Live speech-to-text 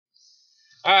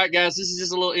All right, guys, this is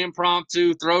just a little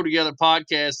impromptu throw together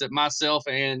podcast that myself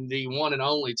and the one and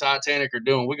only Titanic are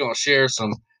doing. We're going to share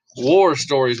some war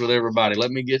stories with everybody. Let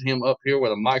me get him up here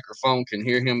where the microphone can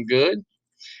hear him good.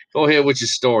 Go ahead with your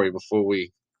story before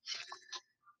we.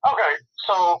 Okay,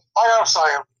 so like I was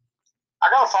saying, I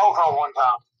got a phone call one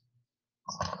time,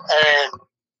 and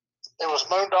it was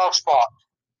Moondog Spot.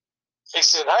 He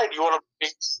said, "Hey, do you want to be?"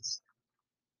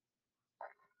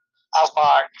 I was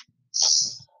like,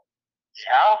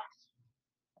 "Yeah."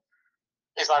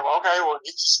 He's like, "Well, okay, we'll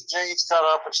get you some jeans cut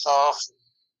up and stuff.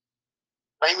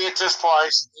 Meet me at this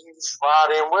place. And you just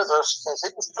ride in with us because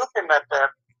he was cooking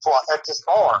at this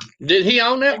bar. Did he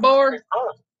own He that bar?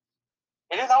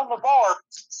 didn't own the bar,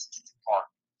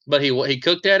 But he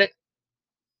cooked at it?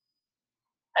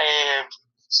 and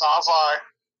so I was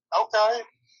like, okay.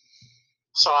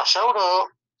 So I showed up.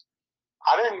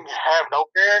 I didn't have no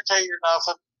guarantee or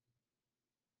nothing.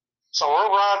 So we're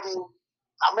riding.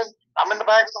 I'm in the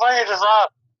back of the van just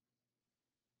riding,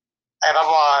 and I'm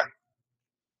like,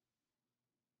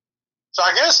 so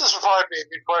I guess this would probably be a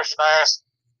good question to ask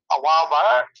a while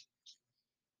back.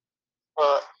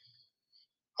 But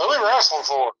who are we wrestling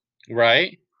for?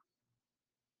 Right.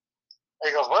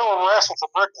 He goes, well, we're wrestling for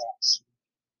Brickhouse.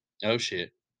 Oh,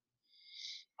 shit.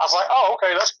 I was like, oh,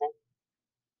 okay, that's cool.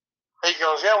 He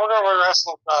goes, yeah, we're going to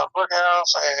wrestle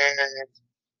Brickhouse and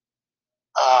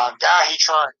guy he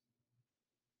trained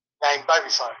named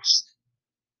Babyface.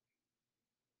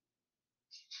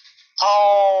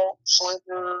 Tall,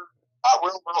 slender, not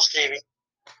real skinny,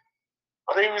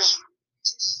 but he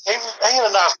had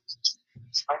a nice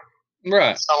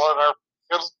Right. fellow there,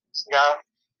 good guy.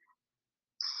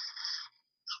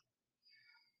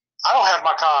 I don't have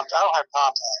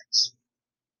contacts.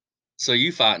 So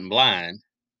you fighting blind.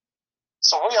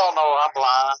 So we all know I'm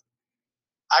blind.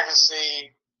 I can see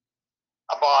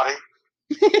a body.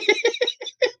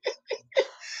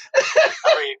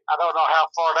 I mean, I don't know how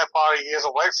far that body is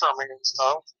away from me and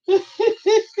stuff.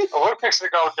 But we're fixing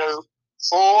to go do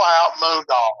full out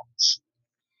Moondogs.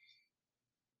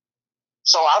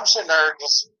 So I'm sitting there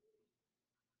just,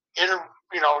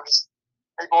 just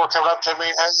people were coming up to me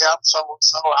and hey, I'm so and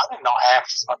so. I didn't know half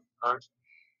the fucking words.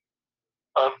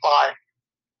 But like,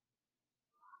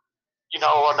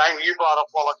 a name you brought up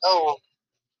a while ago,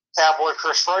 Cowboy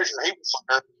Chris Frazier, he was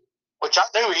there, which I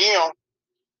knew him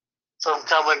from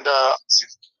coming to.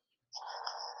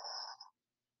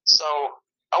 So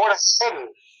I went ahead and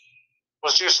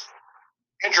was just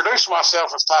introducing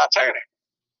myself as Titanic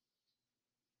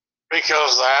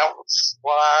because that was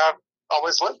what I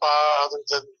always went by, other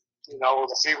than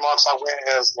the few months I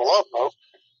went as the Love Boat.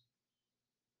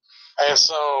 And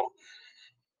so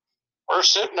we're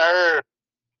sitting there.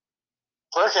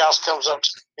 Brickhouse comes up to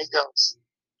me. He goes,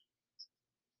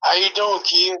 "How you doing,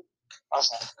 kid?" I was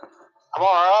like, "I'm all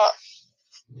right."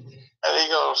 And he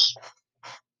goes,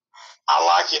 "I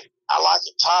like it. I like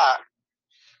it tight."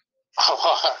 I'm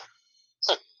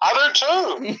like, "I do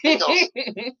too." He goes,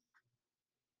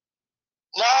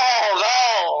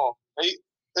 "No."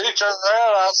 He turned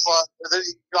around. I was like, and then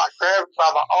he grabbed me by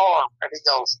the arm, and he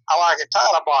goes, "I like it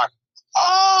tight." I'm like,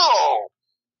 "Oh,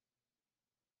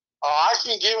 I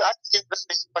can give this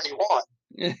anybody you want."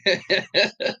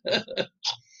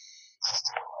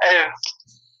 And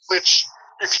which,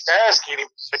 if you ask anybody,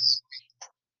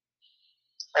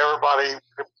 everybody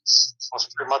was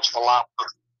pretty much of a lot.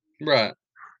 Right.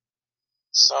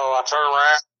 So I turned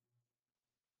around.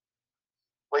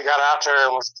 We got out there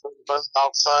and was both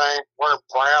about the same. We're in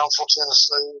Brownsville,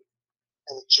 Tennessee,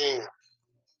 in the gym.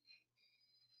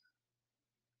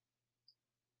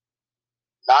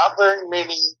 Not very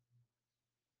many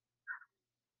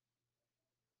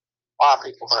white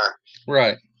people there.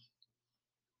 Right.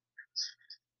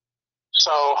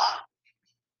 So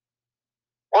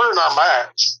we're in our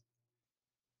match,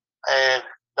 and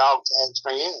dog tags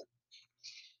me in.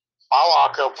 I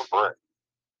lock up a brick.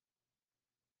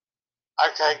 I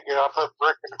can't get up a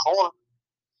brick in the corner,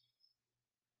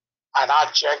 and I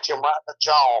jacked him right in the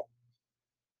jaw.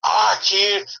 All right,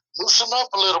 kid, loosen up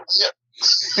a little bit.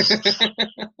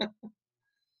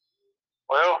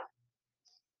 Well,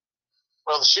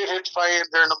 the shit hit the fan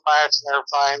during the match and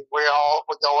everything. We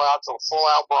go out to a full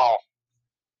out brawl.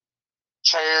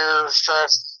 Chairs,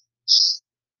 dresses,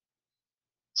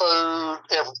 food,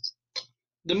 everything.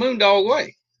 The Moondog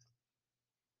way.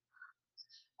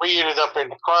 We ended up in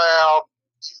the crowd.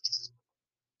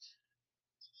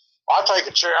 I take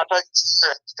a chair,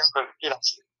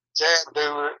 jab dude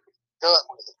gun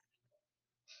with it.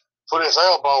 Put his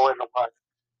elbow in the way.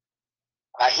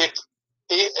 And I hit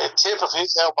the tip of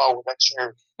his elbow with that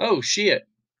chair. Oh, shit.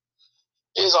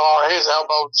 His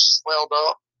elbow swelled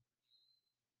up.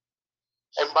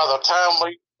 And by the time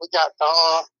we got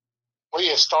done, we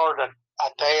had started a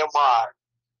damn riot.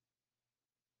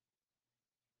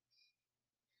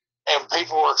 And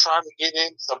people were trying to get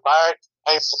into the back.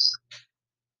 They said,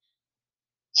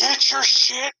 get your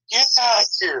shit, get out of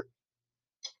here.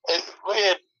 And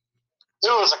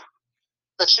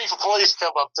the chief of police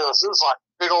come up to us. It was like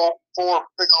four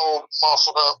big old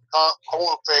muscled up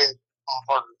corn-fed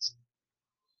motherfuckers.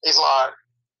 He's like,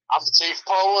 I'm the chief of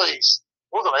police.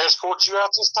 We're going to escort you out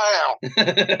this town.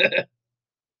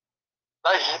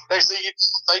 They see you,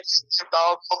 they give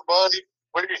dogs on the buddy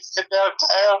when you get down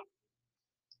town.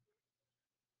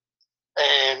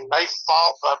 And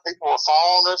people were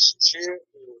following us and shit.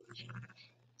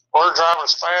 We're driving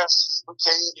as fast as we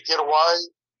can to get away.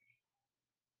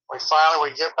 We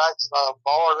get back to the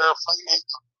bar there,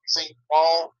 feet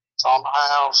wall. It's on the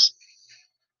house.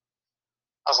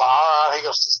 I was like, all right. He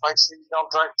goes, just make sure you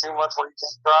don't drink too much where you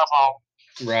can't drive home.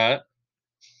 Right.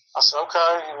 I said,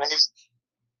 okay. And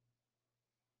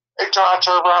he tried to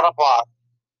turn around a block.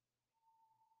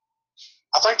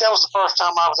 I think that was the first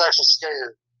time I was actually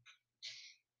scared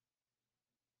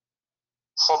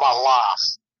for my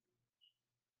life.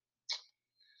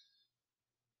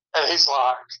 And he's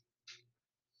like,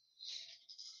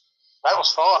 that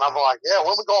was fun. I'm like, yeah, when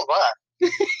are we going back?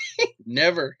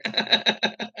 Never.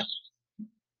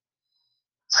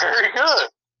 Very good.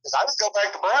 Because I didn't go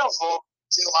back to Brownsville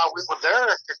until I went with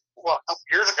Derek a couple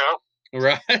years ago.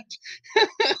 Right.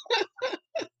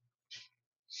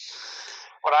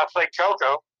 When I say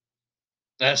Coco.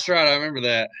 That's right. I remember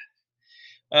that.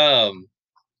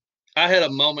 I had a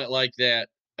moment like that.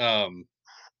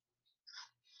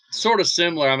 Sort of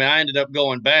similar. I mean, I ended up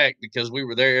going back because we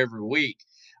were there every week.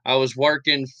 I was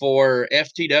working for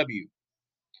FTW.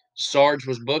 Sarge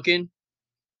was booking.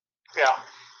 Yeah.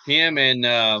 Him and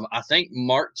I think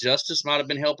Mark Justice might have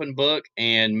been helping book,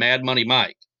 and Mad Money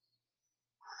Mike.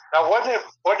 Now, wasn't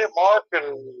it Mark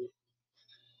and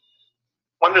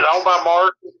wasn't it owned by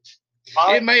Mark?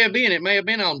 It may have been. It may have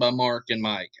been owned by Mark and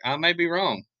Mike. I may be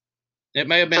wrong. It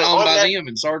may have been owned by them,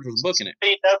 and Sarge was booking it.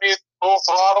 FTW Full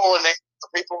Throttle and the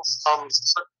people from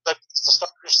the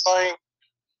Starters thing.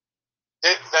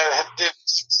 Didn't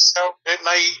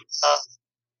they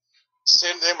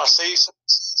send them a season?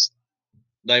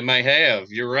 They may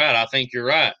have. You're right. I think you're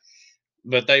right.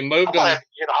 But they moved on.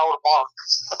 Get a hold of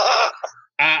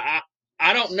Mark.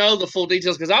 I don't know the full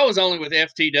details because I was only with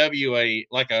FTW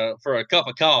for a cup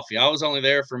of coffee. I was only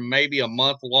there for maybe a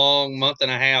month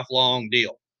and a half long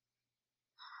deal.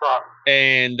 Right.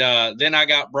 And then I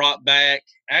got brought back.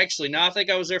 Actually, no, I think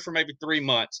I was there for maybe 3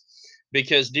 months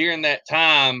because during that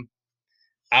time,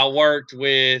 I worked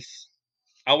a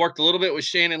little bit with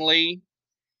Shannon Lee,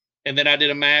 and then I did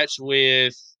a match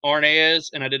with Arnez,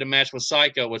 and I did a match with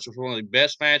Psycho, which was one of the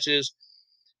best matches,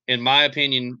 in my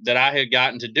opinion, that I had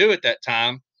gotten to do at that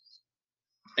time.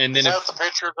 And then is that the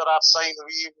picture that I've seen of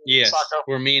you? Yes, Psycho?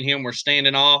 where me and him were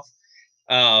standing off.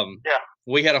 Yeah.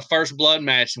 We had a first blood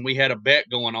match, and we had a bet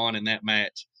going on in that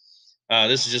match.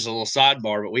 This is just a little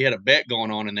sidebar, but we had a bet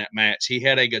going on in that match. He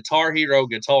had a Guitar Hero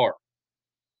guitar,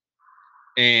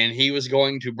 and he was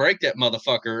going to break that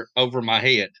motherfucker over my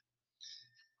head.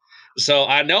 So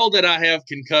I know that I have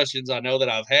concussions. I know that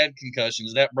I've had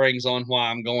concussions. That brings on why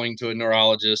I'm going to a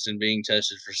neurologist and being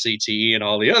tested for CTE and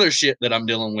all the other shit that I'm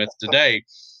dealing with today.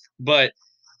 But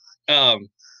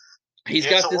he's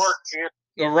got this. Work, kid.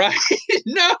 Right?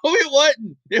 No, it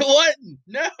wasn't. It wasn't.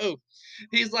 No.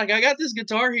 He's like, I got this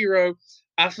Guitar Hero.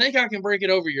 I think I can break it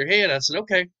over your head. I said,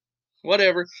 okay,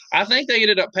 whatever. I think they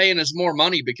ended up paying us more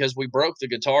money because we broke the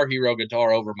Guitar Hero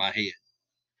guitar over my head.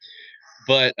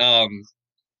 But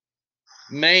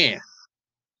man,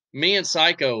 me and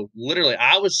Psycho, literally,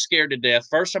 I was scared to death.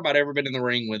 First time I'd ever been in the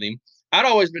ring with him. I'd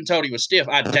always been told he was stiff.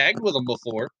 I'd tagged with him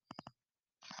before.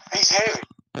 He's heavy.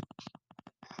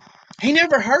 He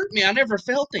never hurt me. I never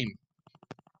felt him.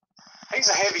 He's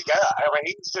a heavy guy. I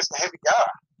mean, he's just a heavy guy.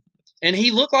 And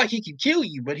he looked like he could kill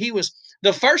you, but he was –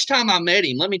 the first time I met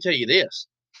him, let me tell you this.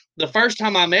 The first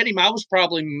time I met him, I was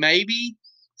probably maybe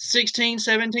 16,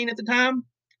 17 at the time.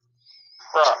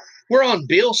 Right. We're on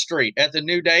Bill Street at the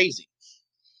New Daisy.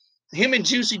 Him and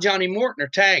Juicy Johnny Morton are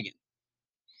tagging.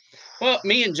 Well,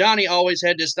 me and Johnny always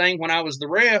had this thing when I was the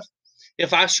ref.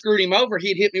 If I screwed him over,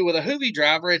 he'd hit me with a hoovy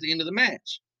driver at the end of the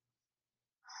match.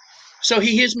 So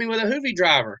he hits me with a hoovy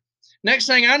driver. Next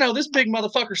thing I know, this big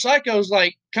motherfucker Psycho's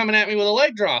like coming at me with a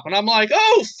leg drop. And I'm like,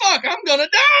 oh, fuck, I'm going to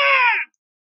die.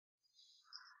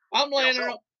 I'm laying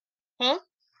there. Huh?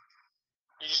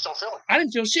 You just don't feel it. I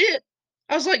didn't feel shit.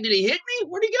 I was like, did he hit me?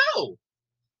 Where'd he go?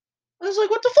 I was like,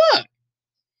 what the fuck?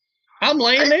 I'm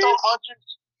laying there.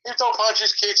 He throw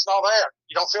punches, kicks, and all that.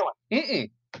 You don't feel it.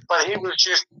 but he was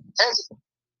just heavy.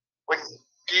 When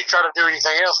you try to do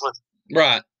anything else with him.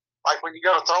 Right. Like when you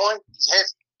go to throw him, he's heavy.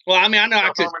 Well, I mean, I know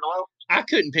I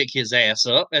couldn't pick his ass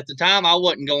up. At the time, I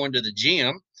wasn't going to the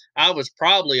gym. I was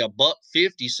probably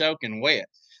 $150 soaking wet.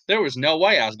 There was no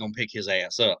way I was going to pick his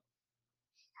ass up.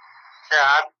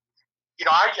 Yeah,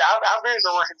 I've been in the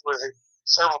ring with him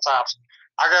several times.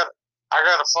 I got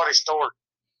a funny story.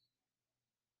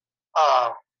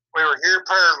 We were here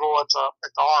Paragould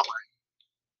at the Armory,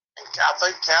 and I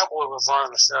think Cowboy was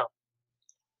running the show.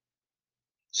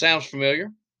 Sounds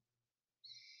familiar.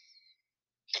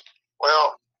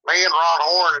 Well, me and Ron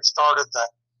Horn had started the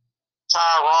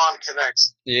Ty-Ron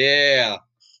connection. Yeah.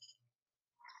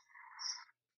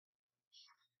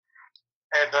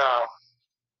 And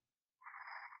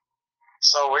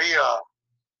so we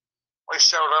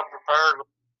showed up prepared.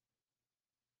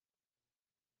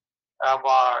 I'm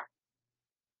like,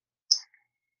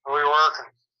 "Are we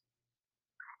working?"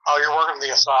 "Oh, you're working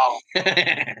the asylum."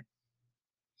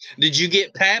 Did you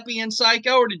get Pappy and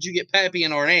Psycho, or did you get Pappy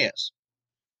and Arnaz?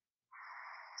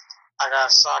 I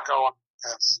got Psycho and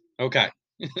Arnaz. Okay.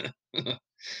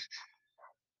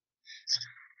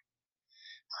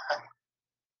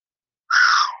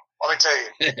 Let me tell you.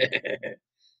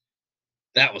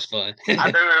 That was fun. I knew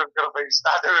it was gonna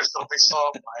be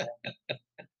something, man.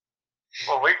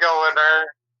 When we go in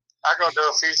there, I go do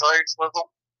a few things with them,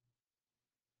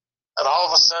 and all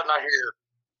of a sudden I hear,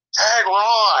 "Tag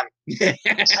Ron!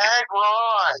 Tag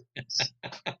Ron!"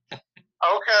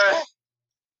 Okay.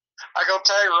 I go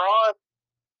tag Ron.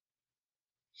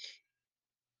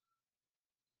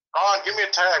 "Ron, give me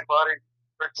a tag, buddy.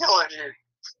 We're killing you.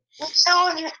 We're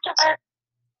killing you, tag."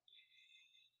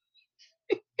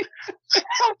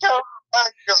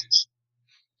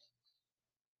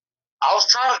 I was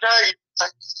trying to tag you.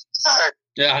 Tag.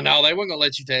 Yeah, no, they weren't going to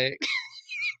let you tag.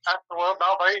 I said, "Well,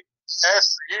 no, they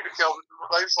asked for you to kill me.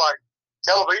 They was like,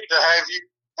 tell me to have you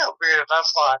kill me." And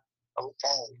that's like,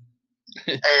 okay.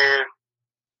 And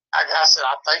I said,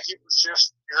 "I think it was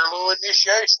just your little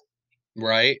initiation."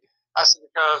 Right. I said,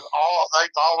 because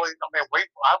they've always,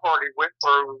 I've already went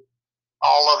through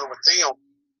all of it with them.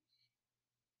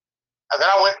 And then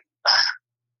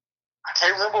I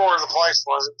can't remember where the place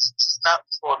was. It's not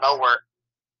going nowhere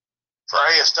for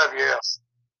ASWF.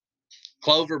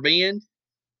 Clover Bend?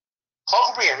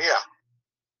 Clover Bend, yeah.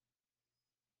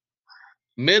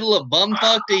 Middle of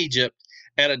bumfucked Egypt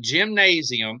at a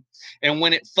gymnasium, and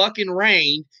when it fucking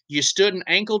rained, you stood in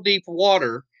ankle-deep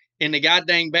water in the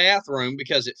goddamn bathroom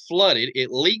because it flooded.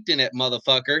 It leaked in that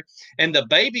motherfucker, and the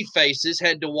baby faces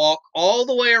had to walk all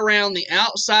the way around the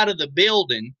outside of the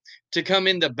building to come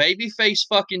in the baby face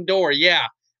fucking door. Yeah,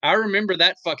 I remember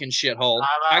that fucking shithole.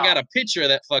 I got a picture of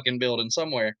that fucking building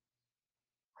somewhere.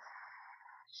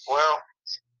 Well,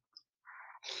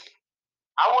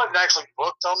 I wasn't actually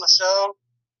booked on the show,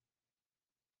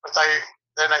 but then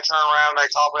they turned around and they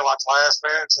called me like last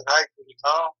minute and said, "Hey, can you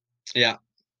come?" Yeah.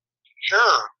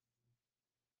 Sure.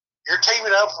 You're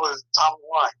teaming up with Tommy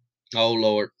Wayne. Oh,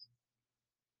 Lord.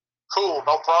 Cool,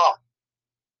 no problem.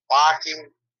 Like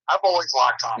him. I've always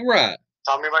liked Tommy. Right.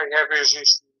 Tommy may have his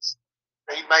issues.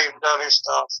 He may have done his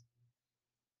stuff.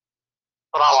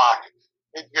 But I like him.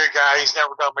 He's a good guy. He's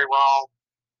never done me wrong.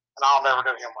 And I'll never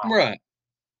do him wrong. Right.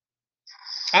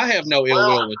 I have no ill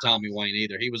will with Tommy Wayne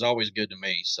either. He was always good to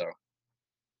me, so.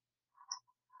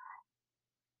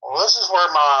 Well, this is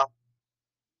where my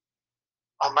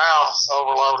mouth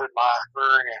overloaded my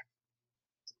rear end.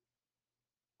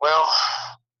 Well,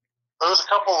 there was a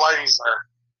couple of ladies there.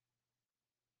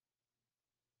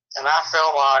 And I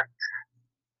felt like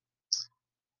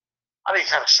I need to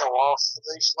kind of show off for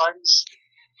these ladies.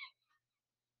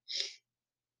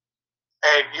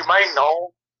 And you may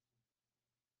know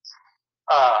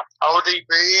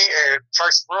ODB and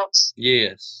Tracy Brooks.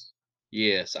 Yes.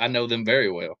 Yes. I know them very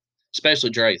well, especially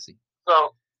Tracy.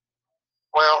 So,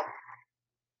 well,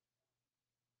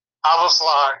 I was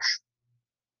like,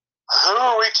 who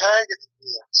are we tagging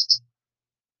against?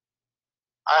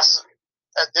 I said,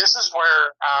 and this is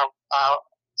where I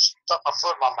stuck my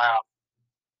foot in my mouth.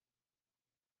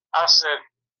 I said,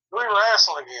 who are we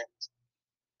wrestling against?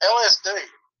 LSD.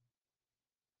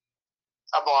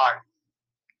 I'm like,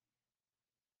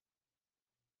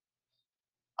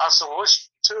 I said, which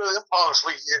two of them punks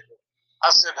we get? I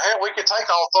said, hell, we can take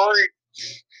all three.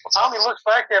 Well, Tommy looks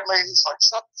back at me and he's like,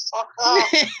 shut the fuck up.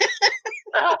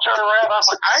 And I turn around and I was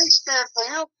like, I ain't scared of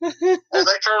them. And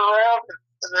they turn around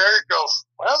and there it goes.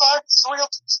 Well, I swing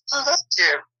up to that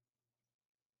kid.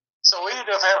 So we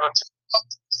ended up having a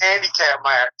handicap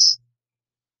match.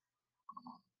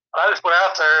 I just went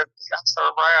out there and I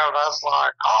turned around and I was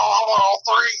like, oh, I want all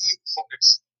three of you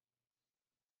boys.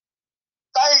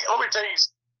 tell you,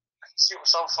 she was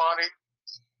so funny.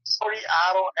 3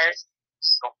 idle actors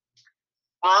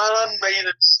run me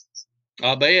to.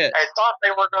 I bet. I thought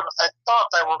they were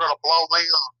gonna blow me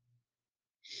up.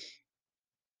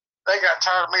 They got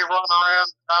tired of me running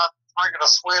around, drinking a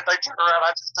sweat. They turned around.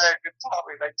 I just had a good time.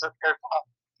 And they took their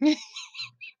time.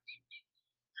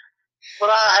 But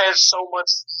I had so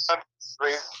much fun.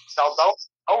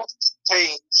 Those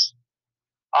teams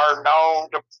are known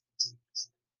to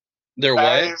They're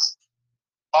what?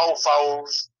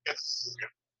 mofos.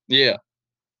 Yeah.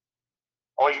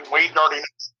 We dirty.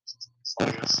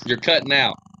 You're cutting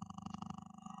out.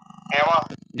 Am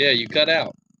I? Yeah, you cut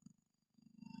out.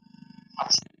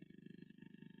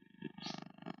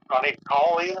 I need to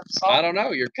call in or something? I don't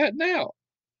know. You're cutting out.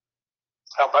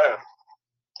 How bad?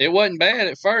 It wasn't bad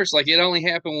at first. Like, it only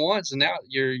happened once, and now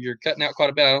you're cutting out quite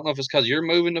a bit. I don't know if it's because you're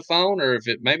moving the phone or if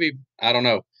it maybe, I don't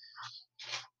know.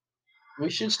 We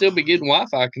should still be getting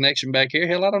Wi-Fi connection back here.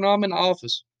 Hell, I don't know. I'm in the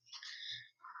office.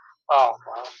 Oh,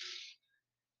 man.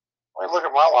 Let me look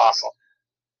at my Wi-Fi.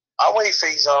 My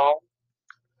Wi-Fi's on.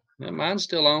 Yeah, mine's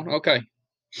still on. Okay.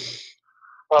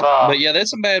 But yeah,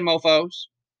 there's some bad mofos.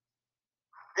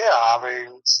 Yeah, I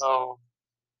mean, so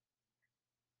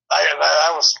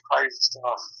that was some crazy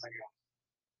stuff.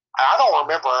 I don't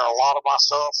remember a lot of my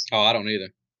stuff. Oh, I don't either.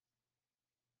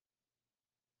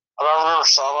 I remember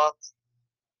some of it.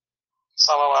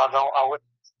 Some of it I don't. I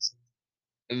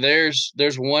wouldn't.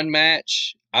 There's one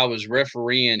match I was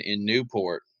refereeing in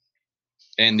Newport,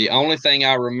 and the only thing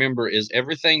I remember is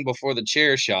everything before the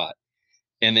chair shot.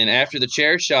 And then after the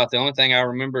chair shot, the only thing I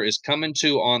remember is coming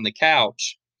to on the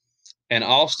couch, and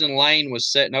Austin Lane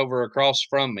was sitting over across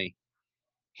from me.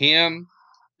 Him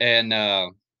and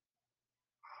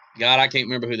God, I can't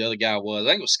remember who the other guy was. I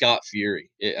think it was Scott Fury.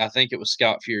 I think it was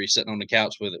Scott Fury sitting on the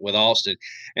couch with Austin.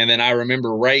 And then I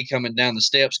remember Ray coming down the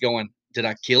steps going, "Did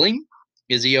I kill him?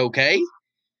 Is he okay?"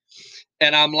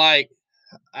 And I'm like,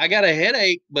 "I got a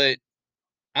headache, but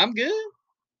I'm good."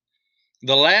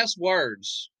 The last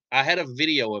words, I had a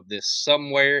video of this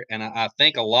somewhere, and I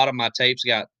think a lot of my tapes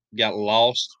got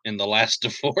lost in the last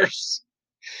divorce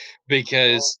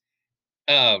because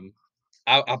I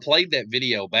played that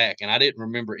video back, and I didn't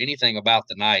remember anything about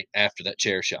the night after that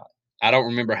chair shot. I don't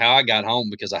remember how I got home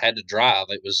because I had to drive.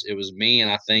 It was me,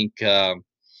 and I think it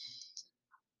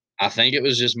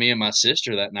was just me and my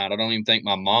sister that night. I don't even think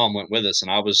my mom went with us, and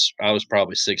I was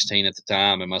probably 16 at the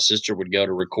time, and my sister would go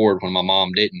to record when my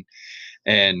mom didn't.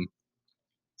 And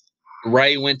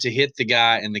Ray went to hit the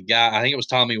guy, and the guy, I think it was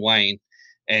Tommy Wayne,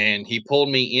 and he pulled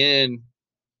me in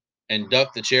and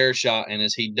ducked the chair shot. And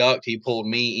as he ducked, he pulled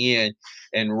me in,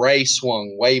 and Ray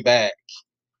swung way back.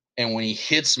 And when he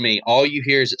hits me, all you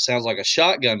hear is it sounds like a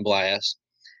shotgun blast,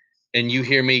 and you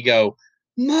hear me go,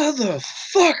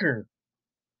 "Motherfucker!"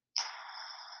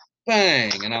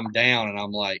 Bang, and I'm down, and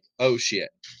I'm like, "Oh shit!"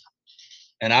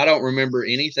 And I don't remember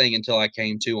anything until I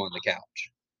came to on the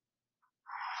couch.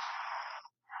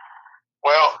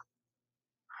 Well,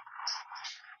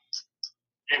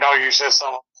 you said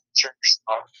something chair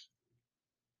shot.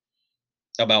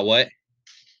 About what?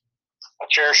 A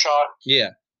chair shot?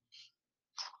 Yeah.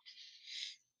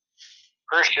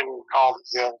 Christian called me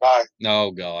the other day.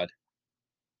 Oh, God.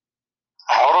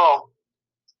 Hold on.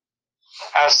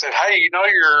 I said, "Hey, your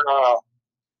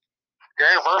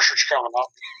anniversary's coming up."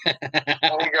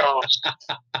 And he goes,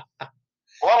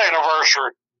 "What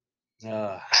anniversary?"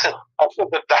 I said,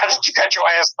 "The day that you got your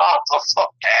ass knocked the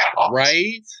fuck out."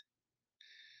 Right?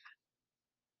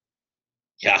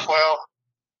 Yeah. Well,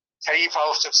 he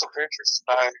posted some pictures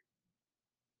today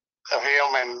of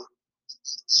him and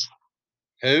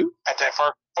who at that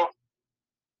first.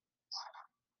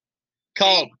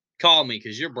 Call me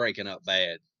because you're breaking up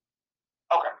bad.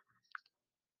 Okay.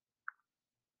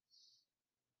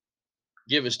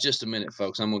 Give us just a minute,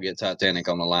 folks. I'm going to get Titanic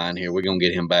on the line here. We're going to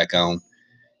get him back on,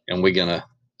 and we're going to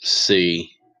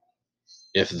see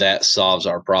if that solves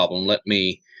our problem.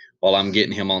 While I'm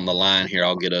getting him on the line here,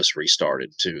 I'll get us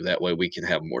restarted too. That way we can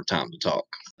have more time to talk.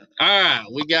 All right,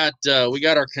 we got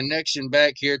our connection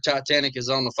back here. Titanic is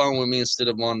on the phone with me instead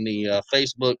of on the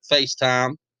Facebook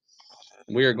FaceTime.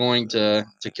 We are going to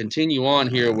continue on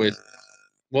here with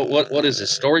what is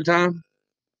this, story time?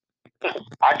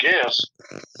 I guess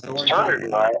it's turned into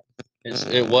that. It's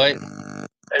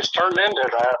turned into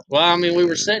that. Well, I mean, we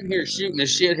were sitting here shooting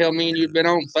this shit. Hell, me and you'd been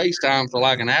on FaceTime for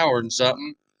like an hour and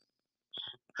something.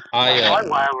 That's probably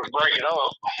why I was breaking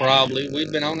up. Probably.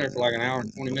 We'd been on there for like an hour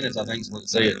and 20 minutes, I think, so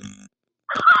let's see it.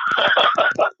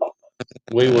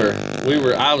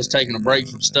 I was taking a break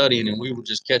from studying, and we were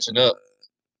just catching up.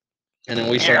 And then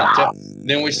we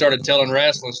started telling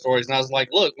wrestling stories, and I was like,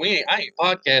 "Look, I ain't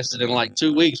podcasted in like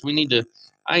 2 weeks.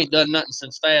 I ain't done nothing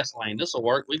since Fastlane. This will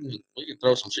work. We can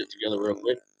throw some shit together real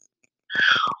quick."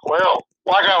 Well,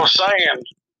 like I was saying,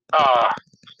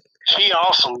 he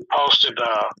also posted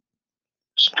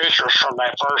some pictures from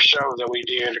that first show that we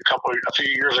did a few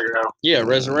years ago. Yeah,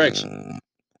 Resurrection.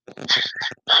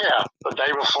 Yeah, the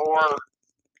day before.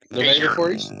 The day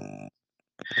before Easter.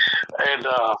 And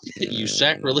you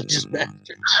sacrilegious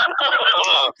bastard.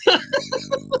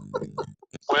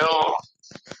 well,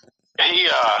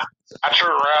 I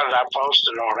turned around and I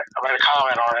posted on it. I made a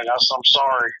comment on it. And I said, "I'm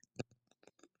sorry."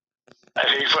 And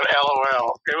he put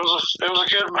LOL. It was a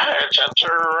good match. I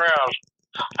turned around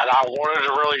and I wanted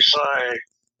to really say,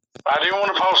 I didn't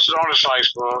want to post it on his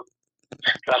Facebook.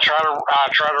 I try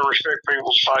to respect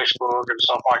people's Facebook and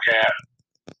stuff like that.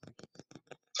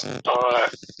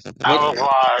 But I was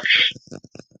like,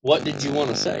 what did you want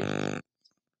to say?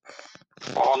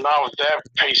 Well, not with that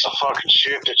piece of fucking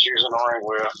shit that you was in the ring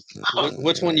with.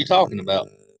 Which one you talking about?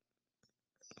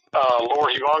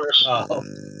 Lord Humongous. Oh.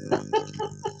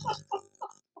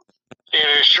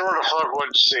 It sure the fuck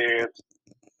wasn't said.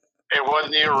 It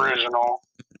wasn't the original.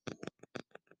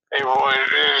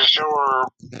 It sure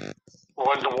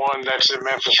wasn't the one that's in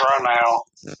Memphis right now.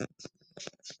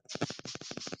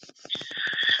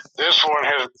 This one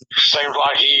seems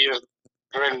like he has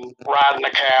been riding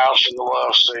the couch in the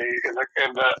love seat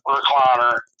in the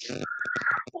recliner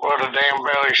with a damn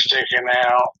belly sticking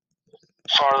out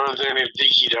farther than his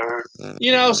dicky do.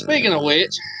 You know, speaking of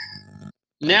which,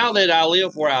 now that I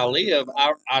live where I live,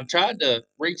 I tried to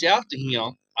reach out to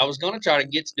him. I was going to try to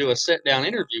get to do a sit-down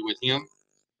interview with him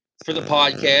for the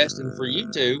podcast and for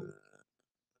YouTube,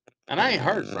 and I ain't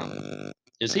heard from him.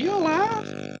 Is he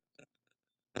alive?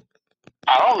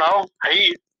 I don't know.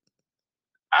 I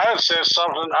had said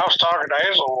something. I was talking to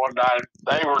Hazel one night.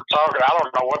 They were talking. I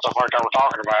don't know what the fuck they were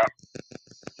talking about.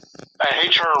 And he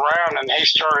turned around and he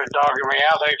started dogging me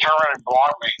out. They turned around and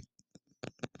blocked me.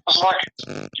 I was like,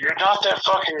 "You're not that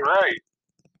fucking great,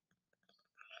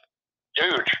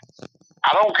 dude.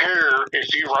 I don't care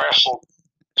if you wrestled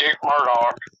Dick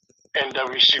Murdoch in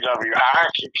WCW. I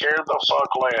could care the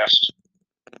fuck less.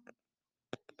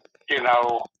 You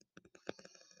know,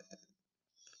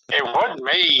 it wasn't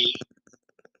me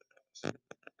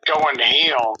going to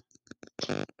him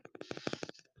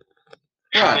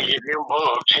trying to get him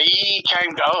booked. He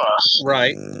came to us.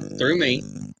 Right. Through me.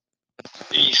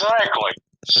 Exactly.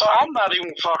 So I'm not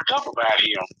even fucked up about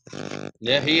him.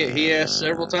 Yeah, he asked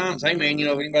several times, "Hey man, you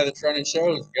know anybody that's running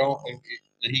shows?"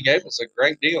 He gave us a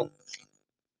great deal.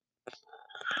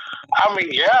 I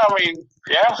mean,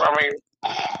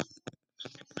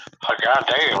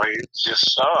 goddamn, it's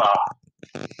just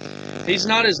He's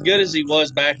not as good as he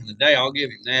was back in the day. I'll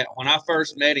give him that. When I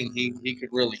first met him, he could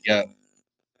really go.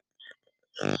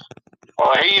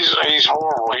 Well, he's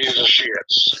horrible. He's a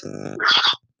shits.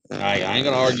 I ain't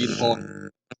gonna argue the point.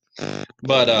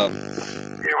 But I mean,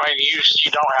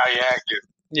 you know how he acted.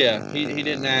 Yeah, he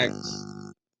didn't act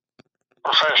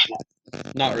professional.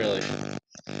 Not really.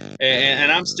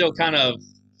 And I'm still kind of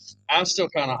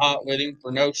hot with him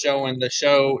for no showing the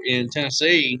show in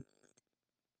Tennessee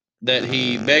that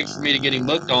he begged for me to get him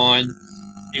booked on.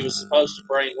 He was supposed to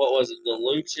bring, what was it,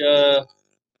 the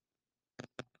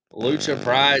Lucha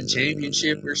Pride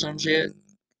Championship or some shit.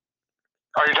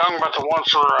 Are you talking about the one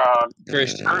for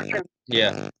Christian?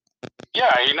 Yeah.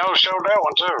 Yeah, he no-showed that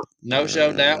one too.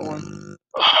 No-showed that one?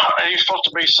 And he's supposed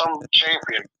to be some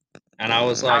champion. And I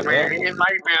was like, it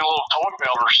might be a little toy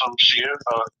belt or some shit,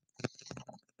 but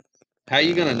how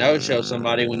you gonna no-show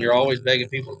somebody when you're always begging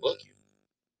people to book you?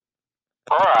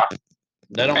 Right.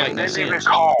 That don't make no sense.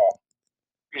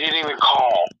 You didn't even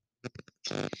call.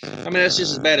 I mean, that's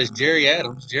just as bad as Jerry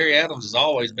Adams. Jerry Adams is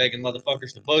always begging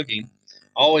motherfuckers to book him.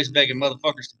 Always begging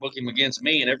motherfuckers to book him against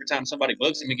me, and every time somebody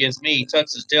books him against me, he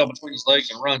tucks his tail between his legs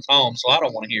and runs home, so I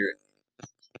don't want to hear it.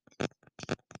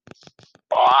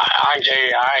 Well, I can tell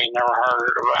you, I never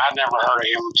heard of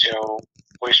him until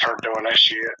we started doing that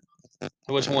shit.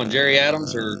 Which one, Jerry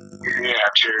Adams or? Yeah,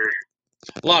 Jerry.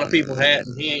 A lot of people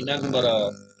hadn't. He ain't nothing but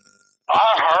a.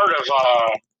 I've heard of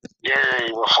Gary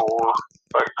before,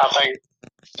 but I think,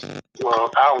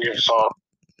 well, I don't give a fuck.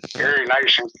 Gary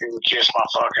Nation can kiss my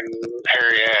fucking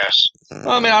hairy ass. Well,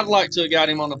 I mean, I'd like to have got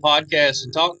him on the podcast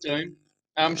and talk to him.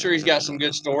 I'm sure he's got some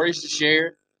good stories to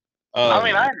share. I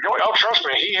mean, I enjoy. Oh, trust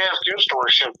me, he has good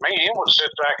stories. Me and him would sit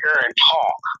back there and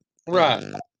talk. Right.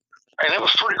 And it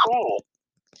was pretty cool.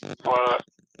 But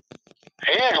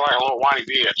he acted like a little whiny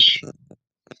bitch.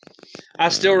 I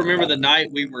still remember the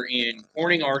night we were in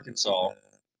Corning, Arkansas.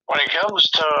 When it comes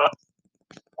to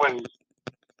when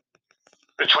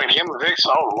between him and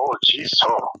Vixen, oh Lord, jeez,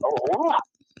 oh.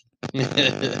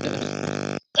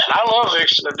 And I love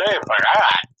Vixen to death, but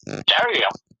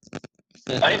damn,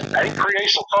 they create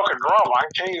some fucking drama. I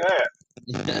can tell you that.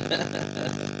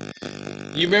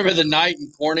 You remember the night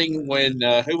in Corning when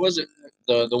who was it?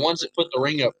 The ones that put the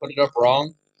ring up put it up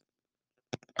wrong.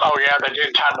 Oh yeah, they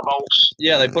didn't tie the bolts.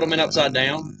 Yeah, they put them in upside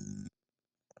down.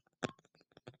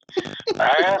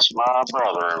 That's my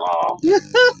brother-in-law.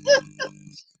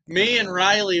 Me and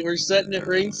Riley were sitting at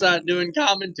ringside doing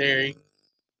commentary,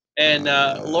 and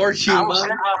Lord I was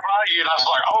sitting right by you, and I was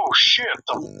like, "Oh shit,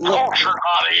 the bolts are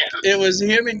not in." It was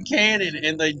him and Cannon,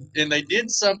 and they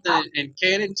did something, and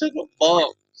Cannon took a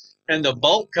bump, and the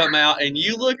bolt come out, and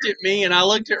you looked at me, and I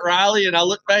looked at Riley, and I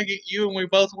looked back at you, and we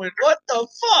both went, "What the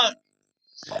fuck?"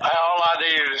 All I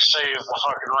needed to see is the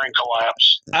fucking ring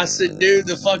collapse. I said, "Dude,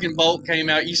 the fucking bolt came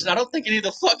out." You said, "I don't think any of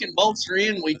the fucking bolts are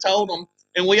in." We told them,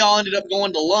 and we all ended up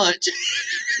going to lunch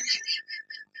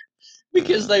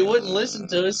because they wouldn't listen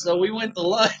to us, so we went to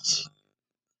lunch.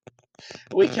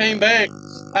 We came back.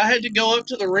 I had to go up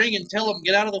to the ring and tell them,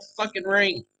 "Get out of the fucking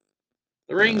ring.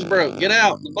 The ring's broke. Get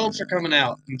out. The bolts are coming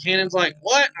out." And Cannon's like,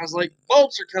 "What?" I was like,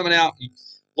 "Bolts are coming out." And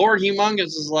Lord Humongous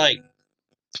is like,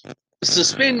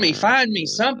 "Suspend me, fine me,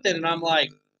 something." And I'm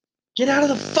like, "Get out of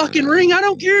the fucking ring. I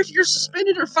don't care if you're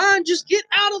suspended or fined. Just get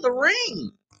out of the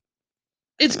ring.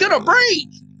 It's going to break."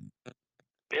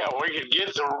 Yeah, we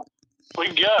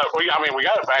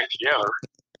got it back together.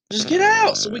 Just get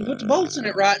out so we can put the bolts in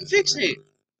it right and fix it.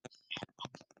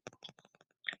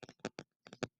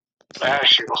 That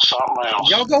shit was something else.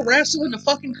 Y'all go wrestle in the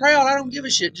fucking crowd. I don't give a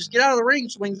shit. Just get out of the ring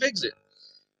so we can fix it.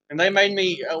 And they made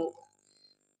me,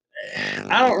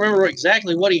 I don't remember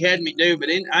exactly what he had me do, but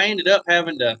I ended up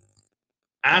having to,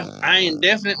 I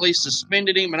indefinitely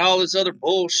suspended him and all this other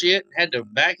bullshit. Had to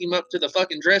back him up to the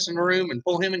fucking dressing room and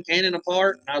pull him and Cannon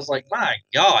apart. And I was like, my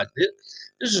God,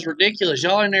 this is ridiculous.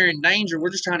 Y'all in there in danger. We're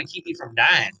just trying to keep you from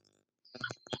dying.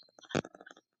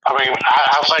 I mean,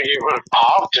 I think it would have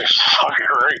popped this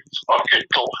fucking ring fucking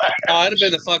collapsed. Oh, it'd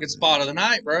have been the fucking spot of the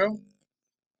night, bro.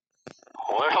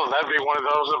 Well, that'd be one of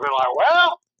those that'd be like,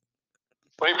 well,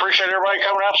 we appreciate everybody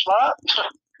coming out tonight.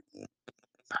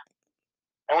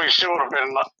 And we still would have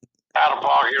been out of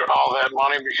pocket all that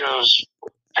money because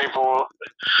people.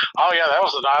 Oh yeah, that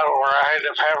was the night where I ended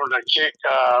up having to kick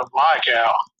Mike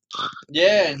out.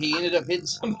 Yeah, and he ended up hitting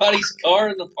somebody's car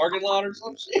in the parking lot or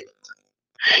some shit.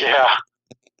 Yeah.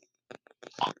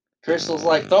 Crystal's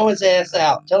like, "Throw his ass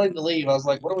out. Tell him to leave." I was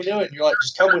like, "What are we doing?" You're like,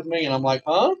 "Just come with me." And I'm like,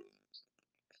 "Huh?"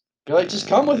 You're like, "Just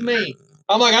come with me."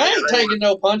 I'm like, "I ain't taking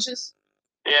no punches."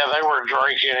 Yeah, they were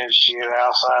drinking and shit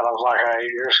outside. I was like, "Hey,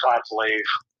 you're just going to have to leave.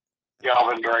 Y'all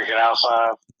been drinking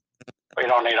outside. We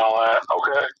don't need all that."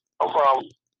 Okay, no problem.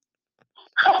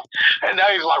 And now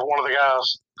he's like one of the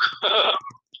guys.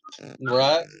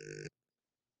 Right.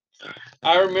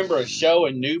 I remember a show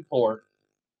in Newport.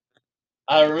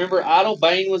 I remember Idle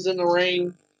Bane was in the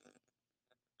ring.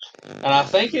 And I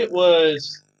think it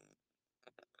was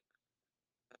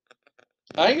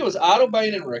Idle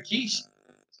Bane and Rikishi.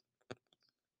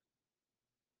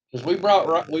 Because we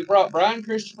brought Brian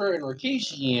Christopher and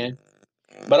Rikishi in.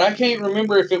 But I can't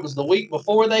remember if it was the week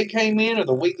before they came in or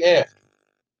the week after.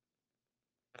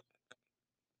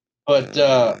 But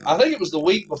I think it was the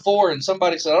week before, and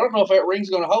somebody said, "I don't know if that ring's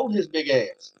going to hold his big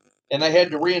ass." And they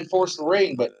had to reinforce the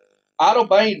ring, but Idle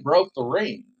Bane broke the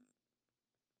ring.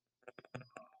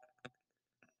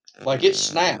 Like, it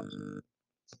snapped.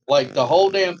 Like, the whole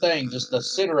damn thing, just the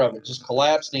center of it, just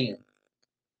collapsed in.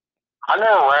 I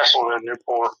never wrestled in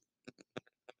Newport.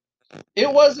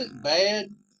 It wasn't bad,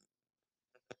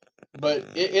 but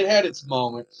it had its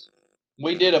moments.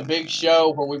 We did a big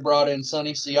show where we brought in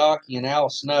Sonny Siaki and Al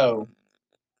Snow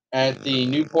at the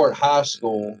Newport High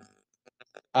School.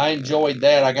 I enjoyed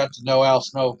that. I got to know Al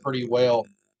Snow pretty well.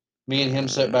 Me and him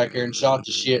sat back there and shot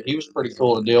the shit. He was pretty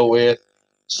cool to deal with.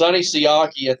 Sonny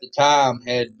Siaki at the time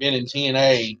had been in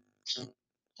TNA,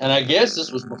 and I guess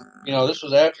this was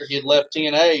after he had left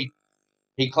TNA.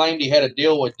 He claimed he had a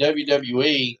deal with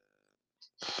WWE,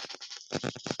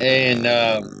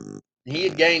 and he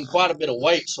had gained quite a bit of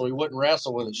weight, so he wouldn't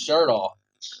wrestle with his shirt off.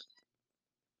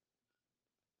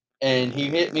 And he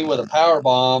hit me with a power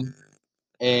bomb,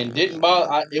 and didn't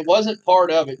bother. It wasn't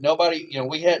part of it. Nobody,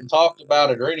 we hadn't talked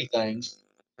about it or anything.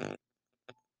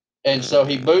 And so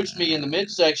he boots me in the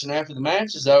midsection after the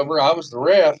match is over. I was the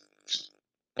ref,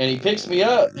 and he picks me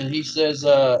up and he says,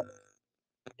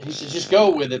 "Just go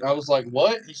with it." I was like,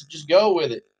 "What?" He said, "Just go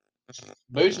with it."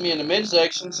 Boots me in the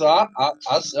midsection, so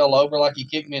I sell over like he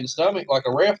kicked me in the stomach, like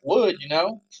a ref would,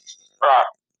 Right.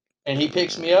 And he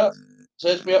picks me up,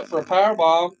 sets me up for a power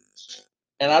bomb,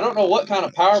 And I don't know what kind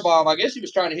of power bomb. I guess he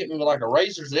was trying to hit me with like a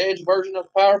razor's edge version of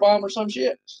a power bomb or some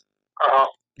shit.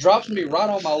 Drops me right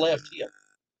on my left hip.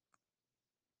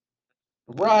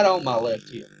 Right on my left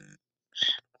hip.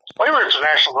 We were at the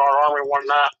National Guard Army one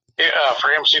night for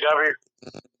MCW.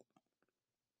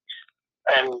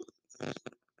 And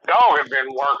Dog had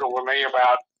been working with me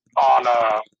on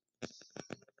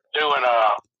doing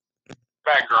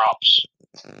backdrops.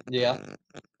 Yeah.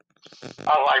 I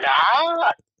was like, now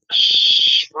I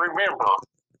remember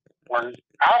when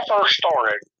I first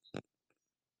started,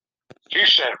 you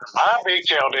said my big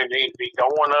tail didn't need to be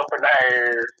going up in the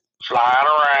air, flying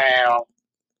around,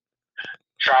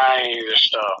 trying this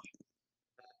stuff.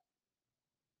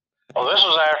 Well, this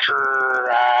was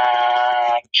after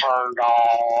I turned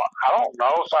on, I don't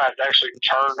know if I had actually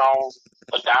turned on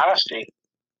the Dynasty.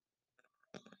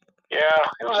 Yeah,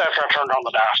 it was after I turned on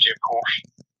the Dynasty, of course.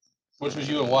 Which was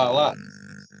you and Wild Light?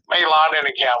 Me, Lightning,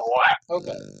 and Cowboy.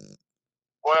 Okay.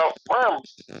 Well, we're in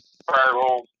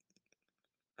Fairville,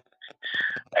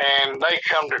 and they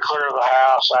come to clear the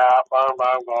house out. Boom,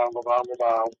 boom, boom, boom, boom,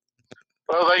 boom.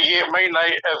 Well, they get me, and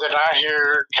then I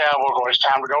hear Cowboy go, "It's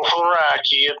time to go for the ride,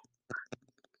 kid."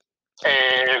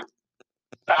 And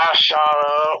I shot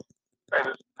up,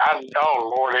 and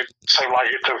oh Lord, it seemed like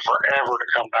it took forever to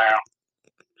come down.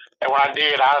 And when I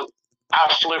did, I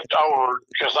flipped over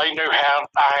because they knew how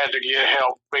I had to get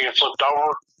help being flipped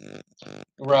over.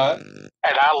 Right.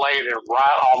 And I laid it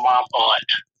right on my butt.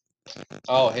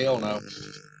 Oh, hell no.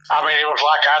 I mean, it was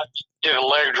like I did a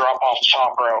leg drop off the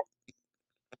top rope.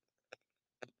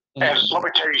 And let me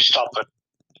tell you something.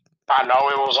 I know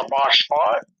it was a botch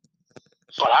spot,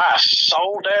 but I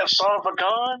sold that son of a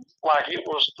gun like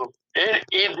it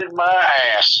ended my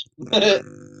ass.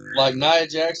 Like Nia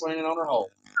Jax landing on her hole.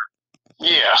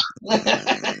 Yeah.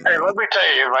 Hey, let me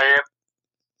tell you, man,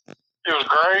 it was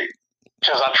great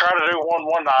because I tried to do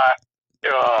one night.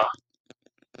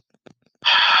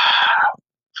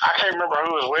 I can't remember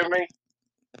who was with me,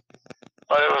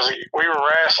 but we were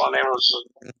wrestling.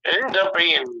 It ended up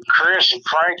being Chris and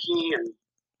Frankie and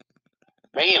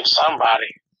me and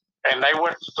somebody, and they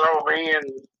went to throw me in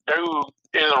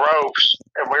the ropes,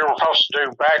 and we were supposed to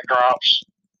do backdrops.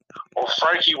 Well,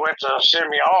 Frankie went to send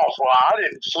me off. Well, I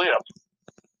didn't flip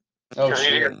because he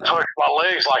didn't touch my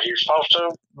legs like he was supposed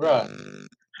to. Right.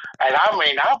 And I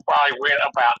mean, I probably went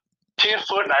about 10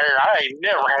 foot in the air. I ain't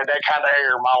never had that kind of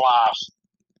air in my life.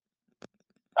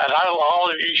 And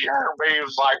all you heard me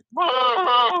was like,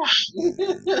 whoa.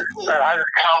 And I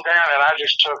just calmed down and I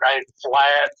just took a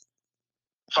flat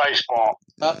face bump.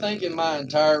 I think in my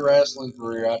entire wrestling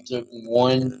career, I took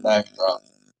one backdrop.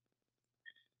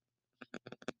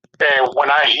 And when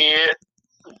I hit,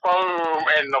 boom,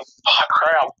 and the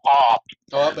crowd popped.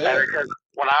 Oh, I bet. And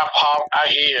when I popped, I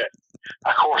hit.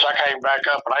 Of course, I came back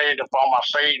up and I ended up on my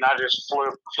feet and I just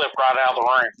flipped right out of the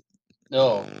ring.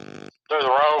 Oh. Through the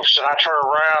ropes, and I turned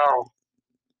around.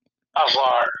 I was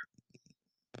like,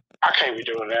 I can't be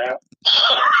doing that.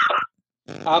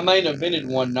 I main evented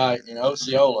one night in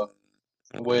Osceola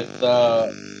with, I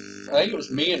think it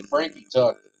was me and Frankie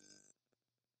Tucker.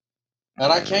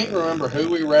 And I can't remember who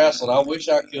we wrestled. I wish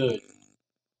I could.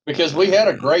 Because we had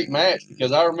a great match.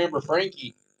 Because I remember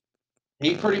Frankie,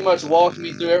 he pretty much walked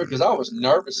me through everything. Because I was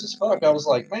nervous as fuck. I was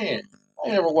like, man, I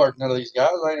ain't never worked none of these guys.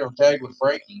 I ain't never tagged with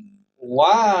Frankie.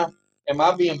 Why am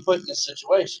I being put in this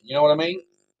situation? You know what I mean?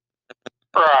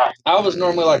 Right. I was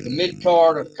normally like the mid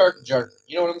card or the Kirk jerk.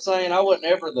 You know what I'm saying? I wasn't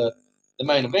ever the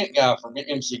main event guy for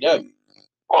MCW.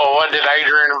 Well, what did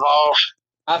Adrian involve?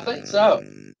 I think so.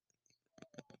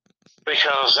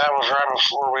 Because that was right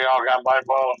before we all got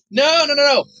bipolar.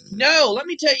 No. Let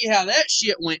me tell you how that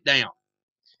shit went down.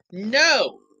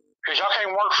 No. Because y'all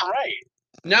can't work for me.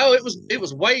 No, it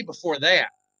was way before that.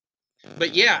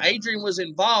 But yeah, Adrian was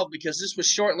involved because this was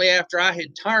shortly after I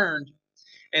had turned,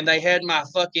 and they had my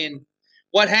fucking.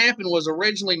 What happened was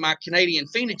originally my Canadian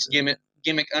Phoenix gimmick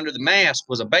under the mask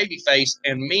was a baby face,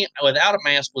 and me without a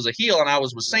mask was a heel, and I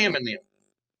was with Sam and them.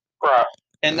 Right.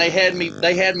 And they had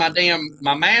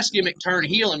my mask gimmick turn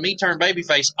heel and me turn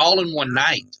babyface all in one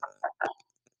night.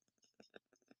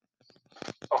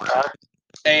 Okay.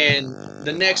 And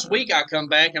the next week I come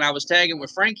back and I was tagging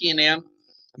with Frankie and them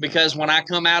because when I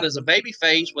come out as a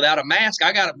babyface without a mask,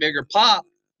 I got a bigger pop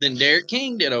than Derek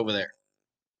King did over there.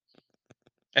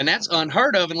 And that's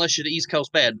unheard of unless you're the East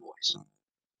Coast Bad Boys.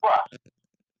 Right.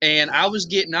 And I was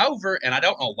getting over, and I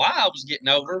don't know why I was getting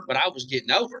over, but I was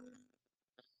getting over.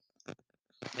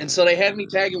 And so they had me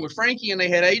tagging with Frankie, and they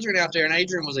had Adrian out there, and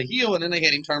Adrian was a heel, and then they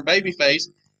had him turn babyface.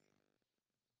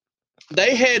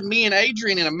 They had me and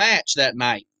Adrian in a match that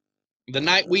night. the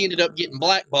night we ended up getting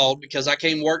blackballed because I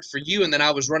came work for you, and then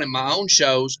I was running my own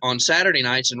shows on Saturday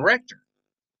nights in Rector.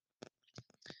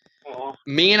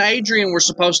 Me and Adrian were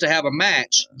supposed to have a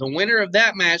match. The winner of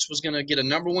that match was going to get a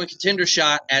 #1 contender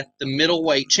shot at the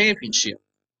middleweight championship.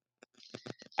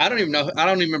 I don't even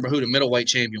remember who the middleweight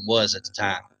champion was at the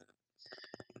time.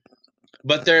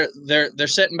 But they're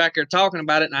sitting back there talking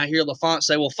about it, and I hear LaFont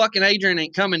say, "Well, fucking Adrian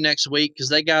ain't coming next week because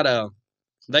they gotta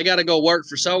go work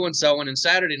for so and so, and then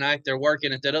Saturday night they're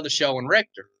working at that other show in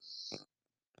Rector."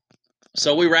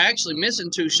 So we were actually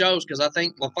missing 2 shows because I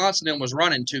think LaFont and them was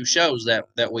running 2 shows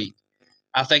that week.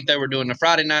 I think they were doing the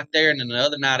Friday night there and then the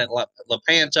other night at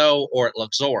Lepanto or at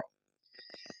Luxora.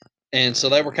 And so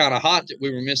they were kind of hot that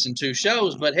we were missing 2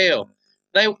 shows, but hell,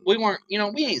 we weren't,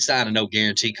 we ain't signing no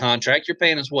guarantee contract. You're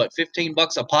paying us what,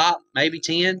 $15 a pop, maybe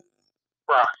 10?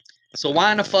 Right. So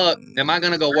why in the fuck am I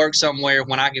going to go work somewhere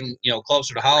when I can,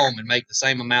 closer to home and make the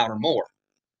same amount or more?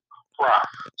 Right.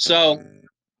 So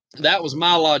that was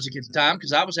my logic at the time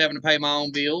because I was having to pay my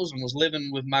own bills and was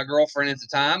living with my girlfriend at the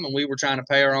time, and we were trying to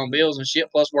pay our own bills and shit,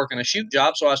 plus working a shoot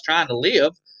job. So I was trying to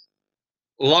live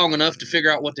long enough to figure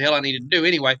out what the hell I needed to do.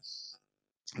 Anyway,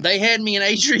 they had me and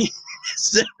Adrian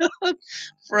set up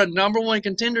for a #1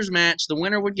 contenders match. The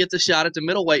winner would get the shot at the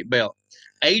middleweight belt.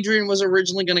 Adrian was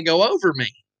originally going to go over me.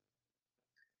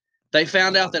 They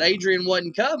found out that Adrian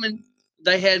wasn't coming.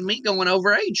 They had me going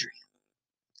over Adrian.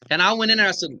 And I went in there,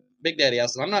 I said, "Big Daddy," I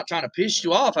said, "I'm not trying to piss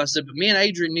you off." I said, "But me and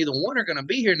Adrian, neither one are going to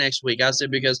be here next week." I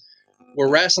said, "Because we're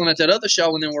wrestling at that other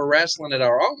show and then we're wrestling at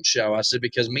our own show." I said,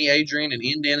 "Because me, Adrian, and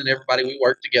Indian and everybody, we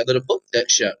worked together to book that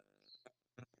show."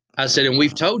 I said, "And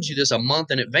we've told you this a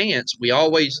month in advance. We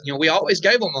always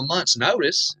gave them a month's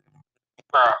notice.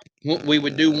 We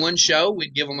would do one show,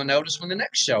 we'd give them a notice when the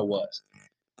next show was.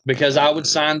 Because I would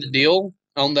sign the deal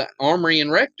on the Armory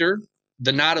and Rector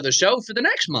the night of the show for the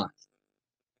next month."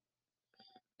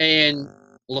 And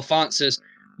LaFont says,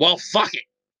 "Well, fuck it."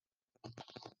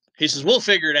 He says, "We'll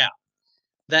figure it out."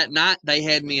 That night, they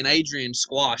had me and Adrian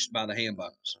squashed by the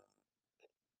Hambones.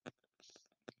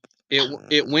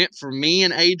 It went from me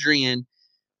and Adrian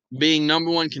being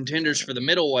 #1 contenders for the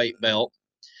middleweight belt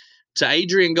to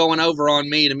Adrian going over on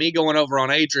me, to me going over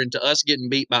on Adrian, to us getting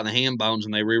beat by the Hambones,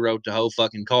 and they rewrote the whole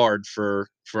fucking card for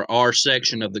our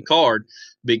section of the card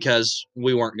because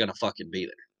we weren't going to fucking be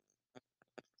there.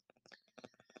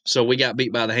 So we got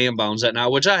beat by the Hambones that night,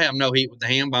 which I have no heat with the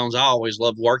Hambones. I always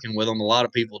loved working with them. A lot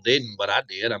of people didn't, but I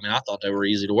did. I mean, I thought they were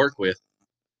easy to work with.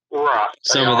 Right.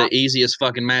 Some of the easiest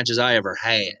fucking matches I ever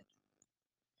had.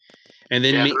 And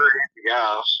then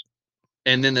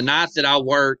and then the night that I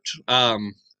worked,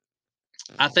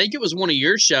 I think it was one of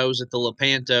your shows at the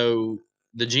Lepanto,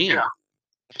 the gym.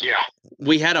 Yeah.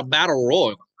 We had a battle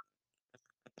royal.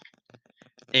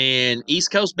 And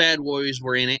East Coast Bad Boys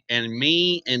were in it, and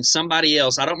me and somebody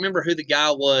else. I don't remember who the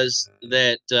guy was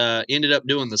that ended up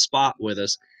doing the spot with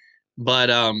us, but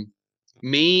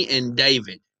me and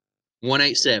David,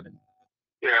 187.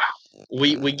 Yeah.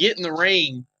 We get in the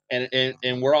ring,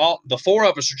 and we're all, the 4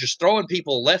 of us are just throwing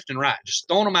people left and right, just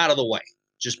throwing them out of the way,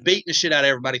 just beating the shit out of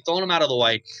everybody, throwing them out of the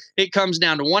way. It comes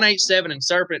down to 187 and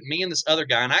Serpent, me and this other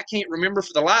guy, and I can't remember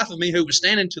for the life of me who was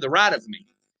standing to the right of me.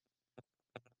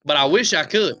 But I wish I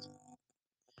could.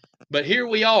 But here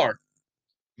we are.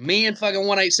 Me and fucking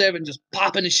 187 just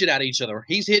popping the shit out of each other.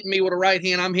 He's hitting me with a right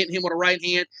hand. I'm hitting him with a right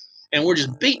hand. And we're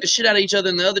just beating the shit out of each other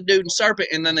and the other dude and Serpent.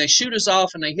 And then they shoot us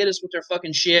off and they hit us with their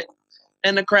fucking shit.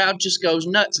 And the crowd just goes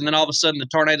nuts. And then all of a sudden the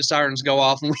tornado sirens go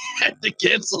off and we had to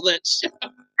cancel that show.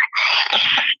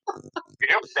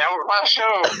 Yep, that was my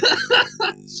show.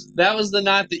 That was the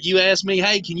night that you asked me,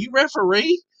 "Hey, can you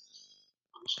referee?"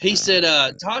 He said,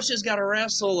 "Tasha's got to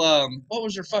wrestle, what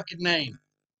was her fucking name?"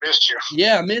 Mischief.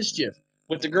 Yeah, Mischief.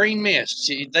 With the green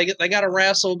mist. They got to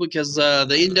wrestle because the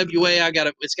NWA,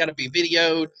 it's got to be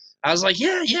videoed. I was like,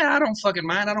 yeah, I don't fucking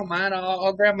mind. I don't mind.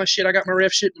 I'll grab my shit. I got my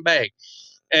ref shit in the bag.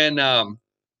 And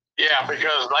yeah,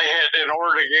 because they had, in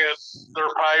order to get their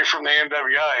pay from the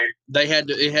NWA,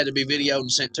 it had to be videoed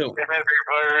and sent to them. It had to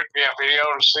be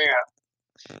videoed and sent.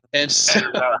 And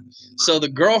so the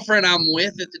girlfriend I'm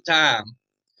with at the time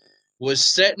was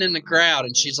sitting in the crowd,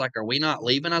 and she's like, "Are we not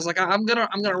leaving?" I was like, I'm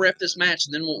gonna rep this match,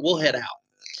 and then we'll head out."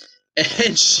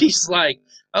 And she's like,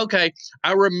 "Okay."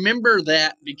 I remember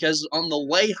that because on the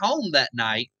way home that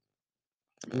night,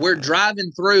 we're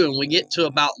driving through, and we get to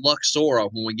about Luxora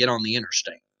when we get on the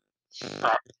interstate.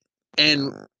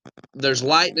 And there's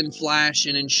lightning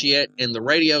flashing and shit, and the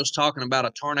radio's talking about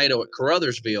a tornado at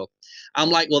Caruthersville. I'm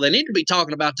like, well, they need to be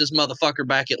talking about this motherfucker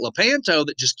back at Lepanto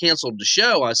that just canceled the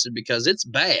show. I said, because it's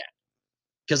bad.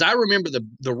 Because I remember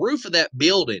the roof of that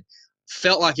building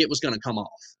felt like it was going to come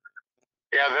off.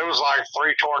 Yeah, there was like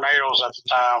 3 tornadoes at the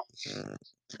time.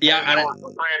 Yeah, and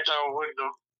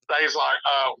they's like,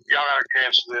 y'all gotta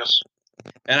cancel this.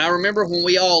 and I remember when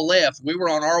we all left, we were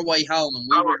on our way home, and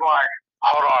I was like,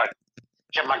 hold on,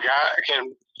 can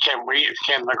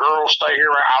the girls stay here?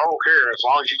 I don't care as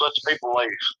long as you let the people leave.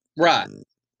 Right.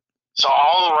 So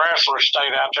all the wrestlers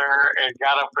stayed out there and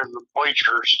got up in the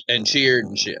bleachers and cheered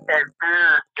and shit. and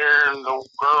cheered during the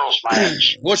girls'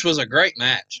 match. Which was a great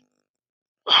match.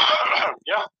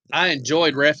 Yeah. I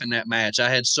enjoyed reffing that match. I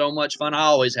had so much fun. I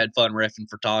always had fun reffing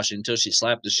for Tasha until she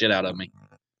slapped the shit out of me.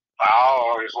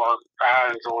 I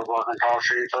enjoyed working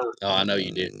Tasha too. Oh, I know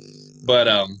you did.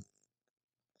 But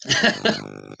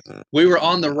we were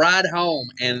on the ride home,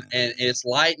 and it's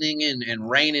lightning and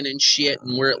raining and shit,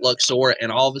 and we're at Luxor,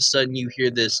 and all of a sudden you hear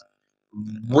this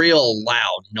real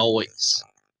loud noise.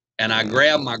 And I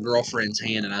grabbed my girlfriend's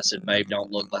hand, and I said, babe,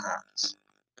 don't look behind us.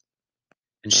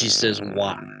 And she says,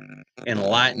 why? And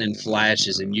lightning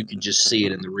flashes, and you can just see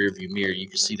it in the rearview mirror. You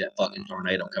can see that fucking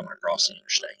tornado coming across the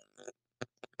interstate.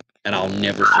 And I'll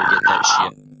never forget that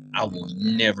shit. I will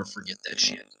never forget that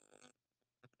shit.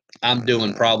 I'm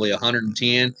doing probably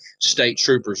 110. State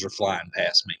troopers are flying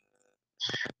past me.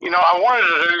 You know, I wanted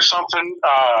to do something,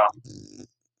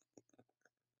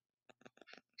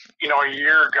 a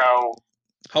year ago.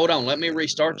 Hold on, let me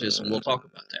restart this and we'll talk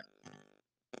about that.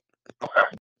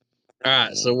 Okay. All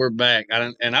right, so we're back.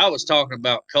 I was talking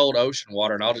about cold ocean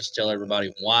water, and I'll just tell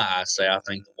everybody why I say I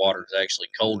think the water is actually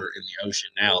colder in the ocean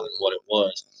now than what it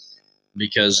was.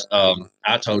 Because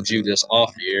I told you this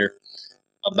off the air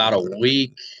about a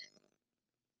week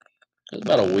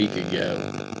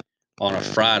ago. On a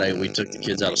Friday, we took the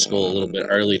kids out of school a little bit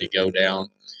early to go down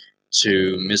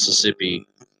to Mississippi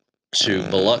to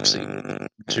Biloxi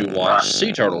to watch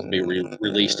sea turtles be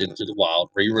released into the wild,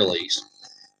 re-released.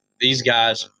 These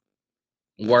guys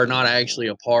were not actually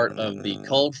a part of the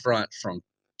cold front from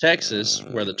Texas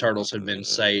where the turtles had been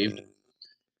saved.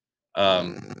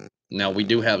 Now we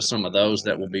do have some of those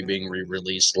that will be being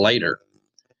re-released later,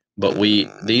 but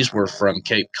these were from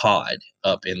Cape Cod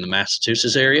up in the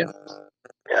Massachusetts area.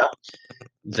 Yeah.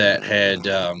 That had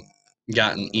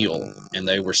gotten ill, and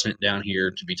they were sent down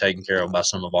here to be taken care of by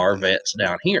some of our vets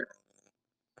down here.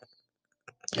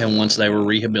 And once they were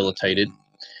rehabilitated,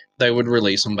 they would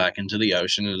release them back into the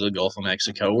ocean, into the Gulf of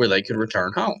Mexico, where they could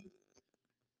return home.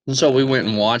 And so we went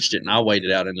and watched it, and I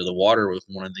waded out into the water with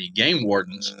one of the game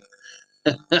wardens.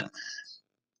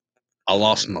 I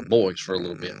lost my boys for a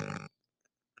little bit.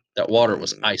 That water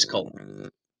was ice cold.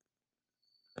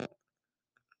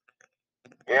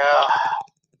 Yeah.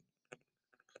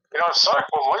 It sucked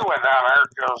when we went down there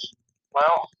because,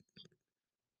 well,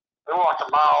 we walked a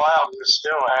mile out and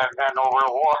still hadn't had no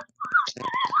real water.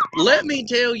 Let me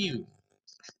tell you,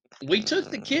 we took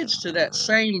the kids to that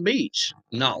same beach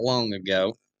not long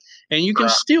ago, and you can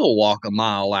still walk a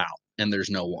mile out and there's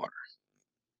no water.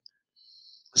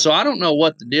 So I don't know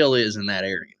what the deal is in that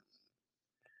area.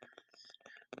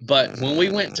 But when we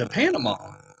went to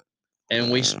Panama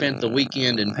and we spent the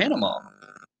weekend in Panama,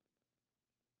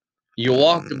 you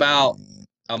walked about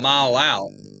a mile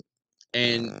out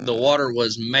and the water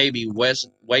was maybe waist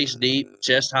deep,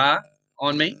 chest high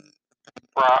on me.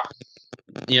 Right.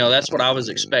 That's what I was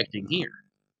expecting here.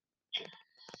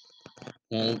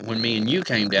 Well, when me and you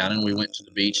came down and we went to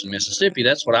the beach in Mississippi,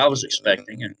 that's what I was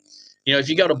expecting. And, if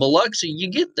you go to Biloxi, you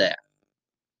get that.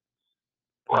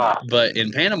 Right. But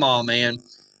in Panama, man,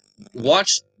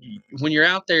 watch when you're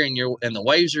out there and the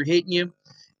waves are hitting you.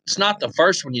 It's not the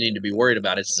first one you need to be worried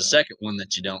about. It's the second one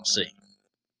that you don't see.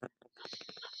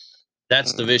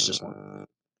 That's the vicious one.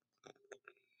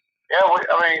 Yeah,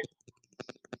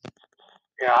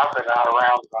 I've been out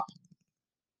around the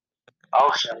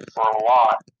ocean for a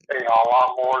lot. A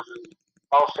lot more than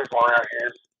most people around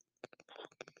here.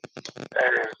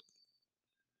 And,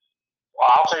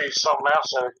 I'll tell you something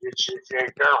else that'll get you if you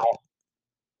ain't careful.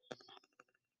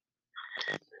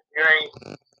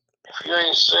 If you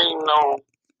ain't seen no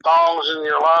thongs in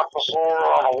your life before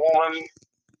on a woman,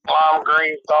 lime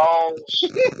green thongs,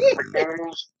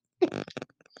 bikinis,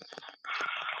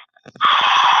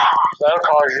 that'll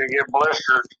cause you to get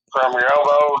blistered from your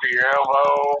elbow to your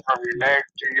elbow, from your neck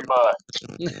to your butt.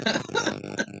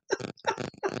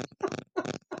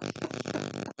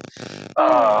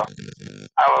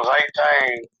 I was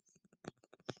 18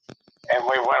 and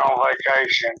we went on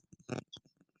vacation,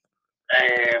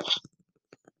 and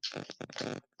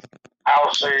I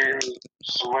was seeing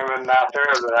some women out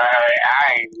there that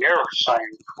I ain't never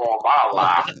seen before in my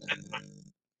life. And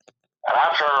I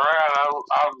turned around, I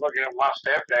was looking at my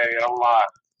stepdaddy, and I'm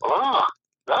like,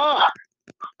 look.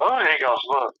 And he goes,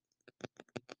 look,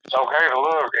 It's okay to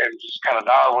look and just kind of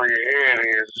nod where your head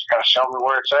is. Just kind of show me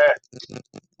where it's at.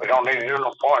 We don't need to do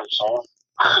no points, son.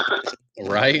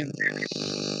 Right?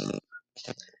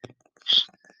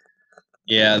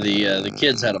 Yeah, the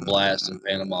kids had a blast in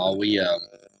Panama. We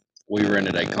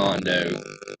rented a condo.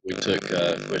 We took,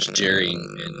 of course, Jerry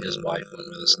and his wife went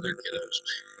with us and their kiddos.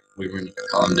 We rented a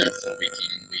condo for the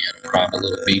weekend. We had a private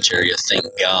little beach area. Thank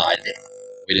God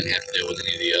we didn't have to deal with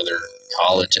any of the other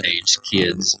college-age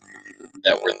kids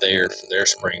that were there for their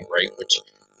spring break, which,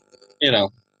 you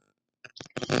know,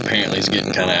 apparently is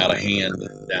getting kind of out of hand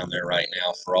down there right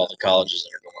now for all the colleges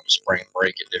that are going to spring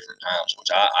break at different times, which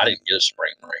I didn't get a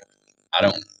spring break. I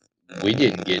don't. We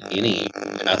didn't get any.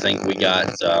 I think we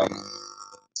got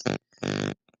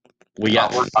We're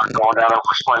not going down there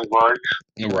for spring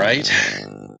break. Right.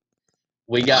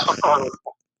 We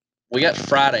got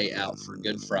Friday out for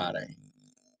Good Friday.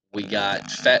 We got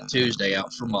Fat Tuesday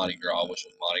out for Mardi Gras, which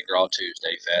was Mardi Gras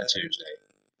Tuesday, Fat Tuesday.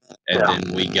 And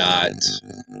then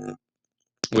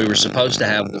we were supposed to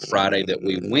have the Friday that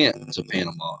we went to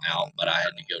Panama out, but I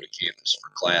had to go to campus for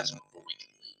class before we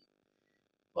could leave.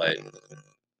 But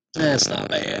that's not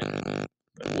bad.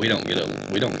 But we don't get a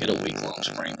week long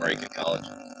spring break at college.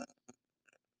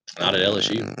 Not at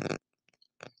LSU.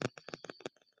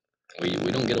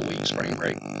 We don't get a week spring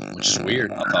break, which is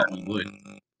weird. I thought we would.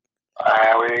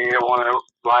 We didn't get one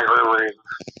like her.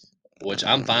 Which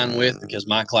I'm fine with because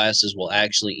my classes will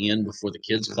actually end before the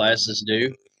kids' classes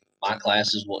do. My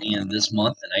classes will end this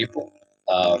month in April.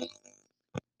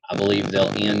 I believe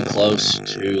they'll end close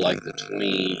to like the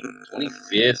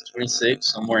 25th, 26th,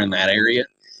 somewhere in that area.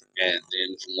 And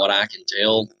then from what I can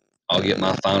tell, I'll get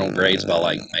my final grades by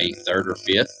like May 3rd or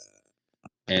 5th.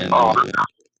 And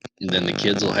then the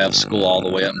kids will have school all the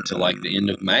way up until like the end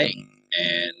of May.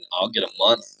 And I'll get a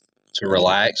month to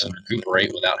relax and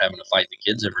recuperate without having to fight the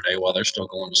kids every day while they're still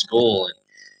going to school. And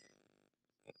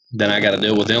then I got to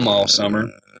deal with them all summer.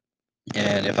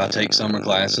 And if I take summer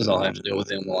classes, I'll have to deal with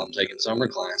them while I'm taking summer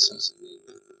classes. And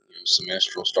then,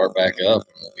 semester will start back up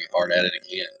and we'll be hard at it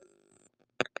again.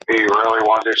 Do you really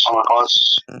want to do summer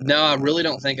classes? No, I really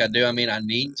don't think I do. I mean, I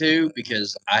need to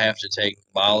because I have to take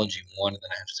biology 1 and then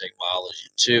I have to take biology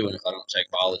 2. And if I don't take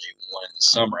biology 1 in the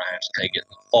summer, I have to take it in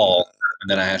the fall. And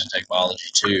then I have to take biology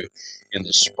 2 in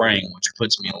the spring, which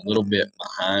puts me a little bit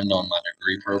behind on my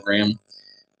degree program.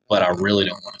 But I really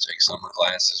don't want to take summer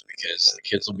classes because the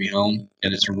kids will be home,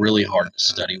 and it's really hard to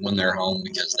study when they're home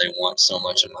because they want so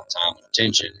much of my time and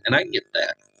attention, and I get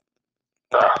that.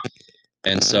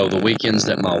 And so the weekends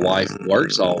that my wife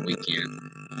works all weekend,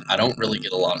 I don't really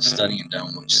get a lot of studying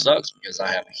done, which sucks because I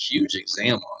have a huge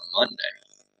exam on Monday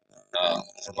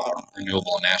for my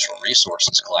renewable and natural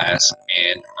resources class,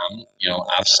 and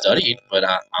I've studied, but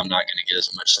I'm not going to get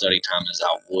as much study time as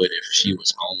I would if she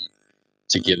was home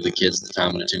to give the kids the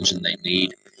time and attention they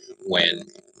need when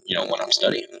I'm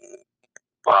studying.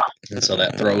 And so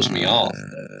that throws me off.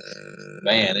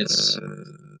 Man, it's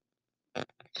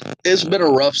been a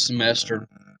rough semester.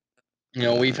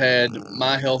 We've had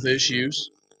my health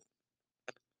issues.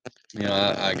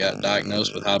 I got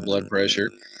diagnosed with high blood pressure.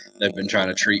 They've been trying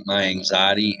to treat my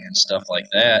anxiety and stuff like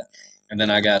that. And then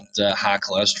I got high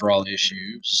cholesterol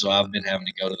issues. So I've been having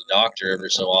to go to the doctor every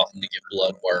so often to get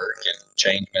blood work and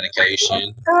change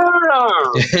medication.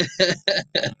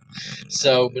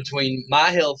 So between my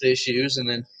health issues and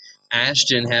then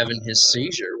Ashton having his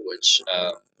seizure, which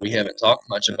we haven't talked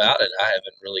much about it. I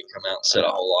haven't really come out and said a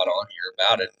whole lot on here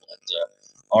about it. But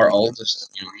our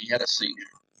oldest, he had a seizure.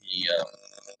 He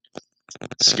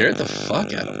scared the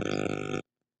fuck out of me.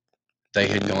 They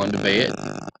had gone to bed.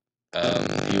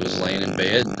 He was laying in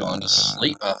bed and gone to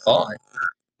sleep, I thought.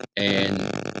 And,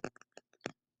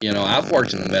 I've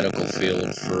worked in the medical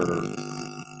field for,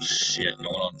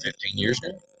 going on 15 years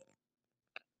now.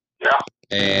 Yeah.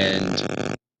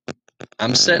 And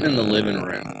I'm sitting in the living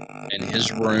room, and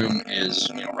his room is,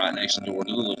 right next to the door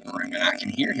to the living room, and I can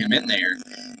hear him in there,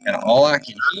 and all I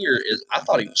can hear is, I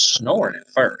thought he was snoring at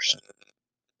first.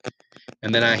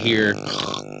 And then I hear,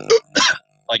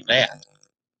 like that.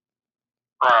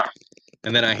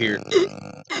 And then I hear,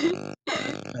 and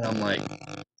I'm like,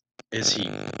 is he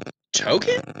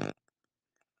choking?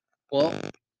 Well,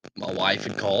 my wife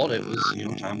had called. It was,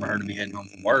 time for her to be heading home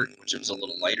from work, which it was a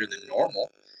little later than normal.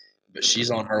 But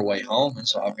she's on her way home, and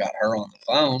so I've got her on the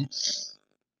phone.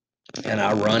 And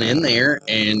I run in there,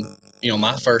 and,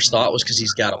 my first thought was because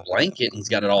he's got a blanket, and he's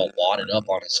got it all wadded up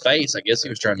on his face. I guess he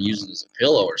was trying to use it as a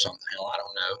pillow or something. Hell, I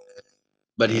don't know.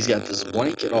 But he's got this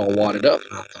blanket all wadded up,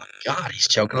 and I thought, God, he's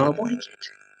choking on a blanket.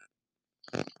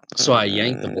 So I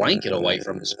yanked the blanket away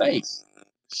from his face.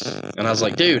 And I was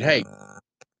like, dude, hey,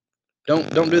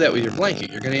 Don't do that with your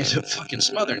blanket. You're gonna end up fucking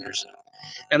smothering yourself.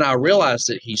 And I realized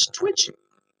that he's twitching.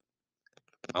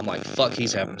 I'm like, fuck,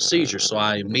 he's having a seizure. So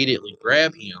I immediately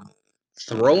grab him,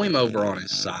 throw him over on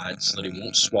his side so that he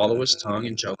won't swallow his tongue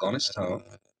and choke on his tongue.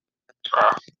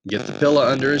 Get the pillow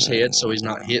under his head so he's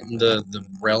not hitting the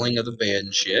railing of the bed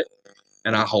and shit.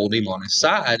 And I hold him on his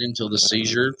side until the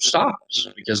seizure stops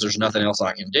because there's nothing else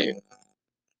I can do.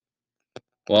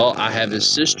 Well, I have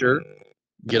his sister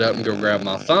get up and go grab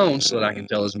my phone so that I can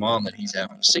tell his mom that he's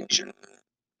having a seizure.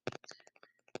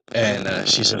 And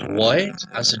she says, what?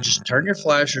 I said, just turn your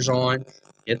flashers on,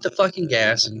 hit the fucking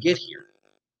gas, and get here.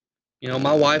 You know,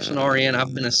 my wife's an RN.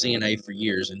 I've been a CNA for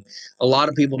years, and a lot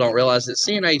of people don't realize that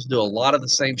CNAs do a lot of the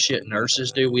same shit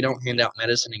nurses do. We don't hand out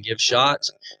medicine and give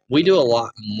shots. We do a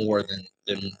lot more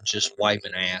than just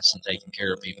wiping ass and taking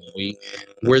care of people.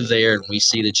 We're there and we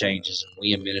see the changes and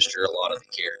we administer a lot of the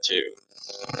care too.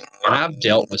 And I've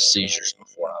dealt with seizures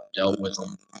before. I've dealt with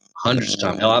them hundreds of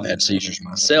times. Hell, I've had seizures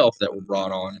myself that were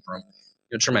brought on from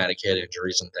traumatic head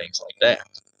injuries and things like that.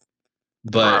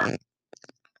 But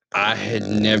I had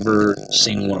never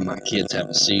seen one of my kids have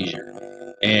a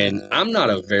seizure. And I'm not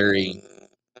I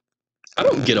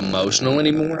don't get emotional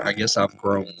anymore. I guess I've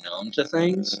grown numb to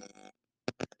things.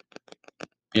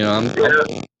 You know,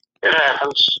 it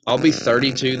happens. I'll be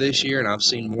 32 this year, and I've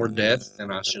seen more death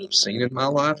than I should have seen in my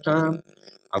lifetime.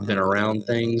 I've been around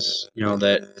things,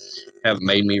 that have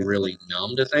made me really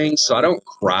numb to things. So I don't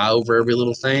cry over every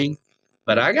little thing.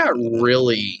 But I got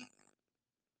really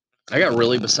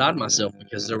beside myself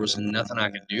because there was nothing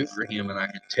I could do for him, and I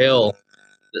could tell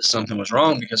that something was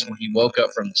wrong because when he woke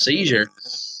up from the seizure,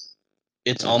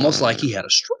 it's almost like he had a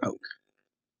stroke.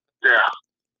 Yeah.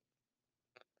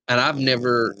 And I've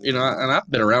never, and I've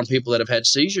been around people that have had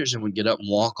seizures and would get up and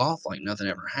walk off like nothing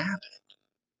ever happened.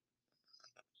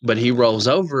 But he rolls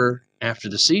over after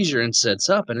the seizure and sits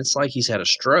up, and it's like he's had a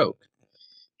stroke.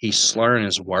 He's slurring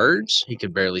his words. He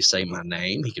could barely say my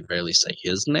name. He could barely say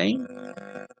his name.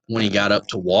 When he got up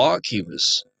to walk, he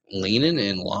was leaning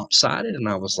and lopsided, and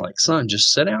I was like, son,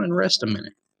 just sit down and rest a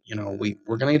minute.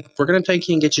 We're gonna take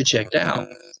you and get you checked out.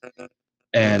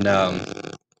 And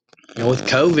with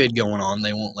COVID going on,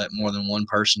 they won't let more than one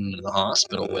person into the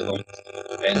hospital with them.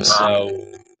 And so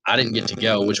I didn't get to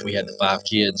go, which we had the 5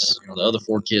 kids, the other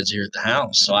 4 kids here at the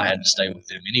house. So I had to stay with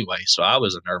them anyway. So I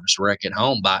was a nervous wreck at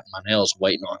home, biting my nails,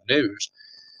 waiting on news.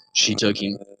 She took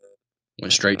him,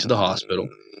 went straight to the hospital.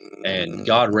 And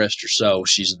God rest her soul,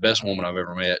 she's the best woman I've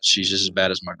ever met. She's just as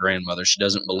bad as my grandmother. She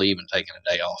doesn't believe in taking a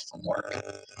day off from work.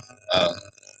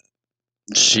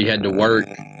 She had to work.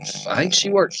 I think she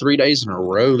worked 3 days in a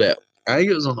row. I think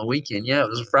it was on the weekend. Yeah, it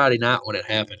was a Friday night when it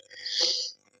happened.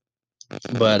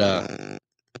 But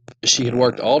she had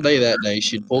worked all day that day.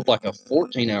 She'd pulled like a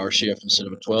 14-hour shift instead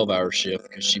of a 12-hour shift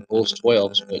because she pulls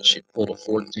 12s, but she pulled a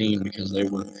 14 because I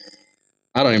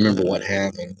don't even remember what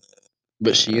happened.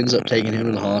 But she ends up taking him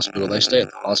to the hospital. They stay at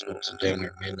the hospital till damn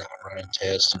near midnight running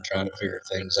tests and trying to figure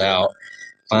things out.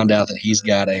 Find out that he's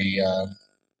got a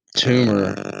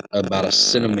tumor, about a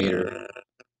centimeter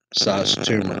sized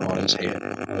tumor on his head,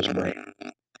 on his brain.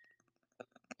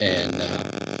 And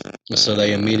so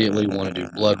they immediately want to do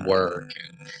blood work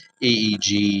and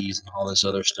EEGs and all this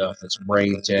other stuff. That's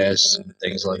brain tests and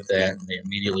things like that. And they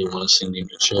immediately want to send him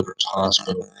to Children's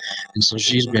Hospital. And so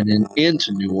she's been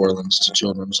into New Orleans to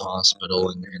Children's Hospital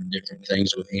and different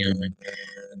things with him. And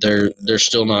they're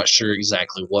still not sure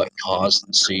exactly what caused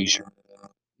the seizure.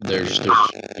 There's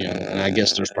and I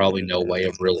guess there's probably no way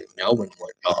of really knowing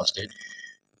what caused it.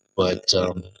 But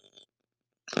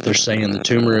they're saying the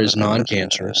tumor is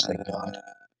non-cancerous, thank God.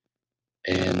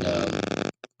 And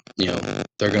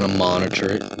they're going to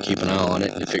monitor it and keep an eye on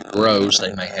it. And if it grows,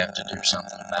 they may have to do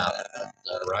something about it.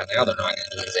 But right now, they're not going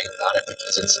to do anything about it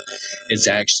because it's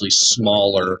actually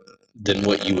smaller than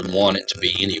what you would want it to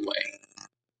be anyway.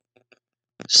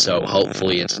 So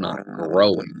hopefully it's not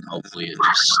growing. Hopefully it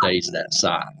just stays that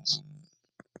size.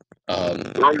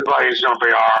 Looks like he's going to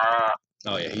be all right.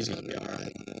 Oh, yeah, he's going to be all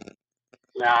right.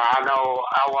 Now, I know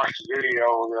I watched a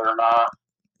video the other night.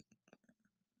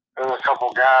 There's a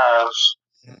couple guys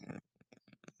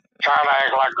trying to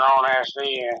act like grown-ass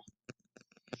men.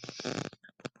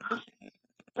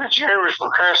 The Jerry's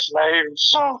procrastinating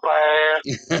so bad.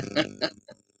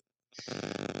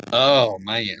 Oh,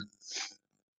 man.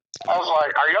 I was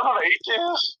like, are y'all going to eat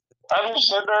this? I just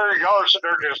sit there, y'all are sitting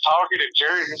there just talking, and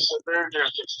Jerry just sit there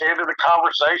just extending the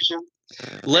conversation.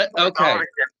 Okay.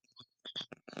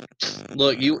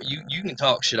 Look, you can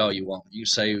talk shit all you want. You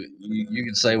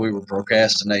can say we were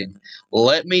procrastinating.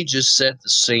 Let me just set the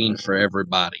scene for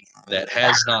everybody that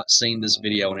has not seen this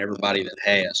video and everybody that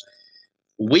has.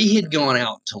 We had gone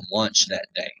out to lunch that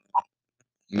day.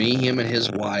 Me, him, and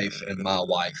his wife, and my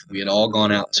wife, we had all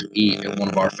gone out to eat at one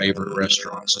of our favorite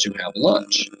restaurants to have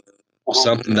lunch.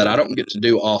 Something that I don't get to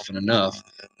do often enough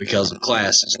because of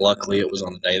classes. Luckily, it was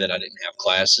on a day that I didn't have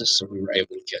classes, so we were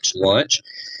able to catch lunch.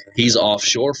 He's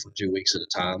offshore for 2 weeks at a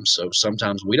time, so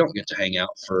sometimes we don't get to hang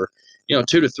out for 2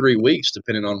 to 3 weeks,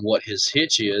 depending on what his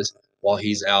hitch is while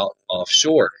he's out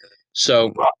offshore.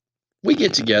 So we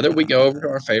get together, we go over to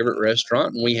our favorite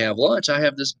restaurant, and we have lunch. I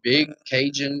have this big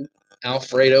Cajun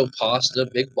Alfredo pasta,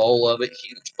 big bowl of it,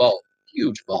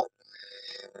 huge bowl.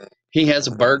 He has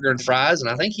a burger and fries, and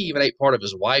I think he even ate part of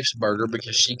his wife's burger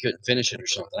because she couldn't finish it or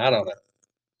something. I don't know.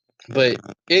 But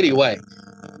anyway,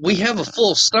 we have a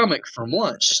full stomach from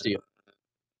lunch still.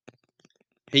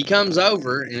 He comes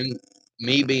over, and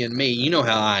me being me, you know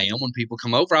how I am. When people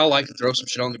come over, I like to throw some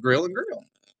shit on the grill and grill.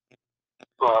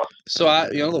 So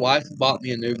the wife bought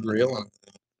me a new grill, and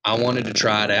I wanted to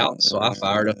try it out. So I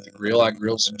fired up the grill. I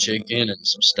grilled some chicken and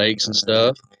some steaks and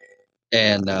stuff,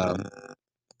 and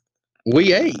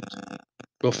we ate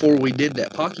before we did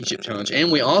that Pocky Chip challenge.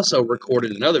 And we also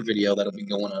recorded another video that'll be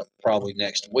going up probably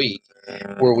next week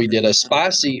where we did a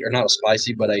spicy, or not a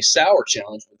spicy, but a sour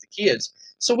challenge with the kids.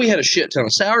 So we had a shit ton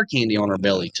of sour candy on our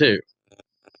belly too.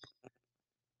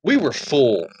 We were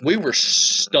full. We were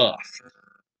stuffed.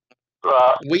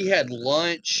 We had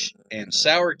lunch and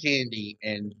sour candy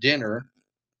and dinner.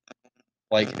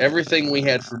 Like everything we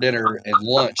had for dinner and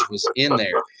lunch was in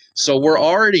there. So we're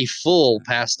already full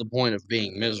past the point of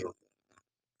being miserable.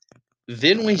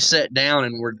 Then we sat down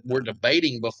and we're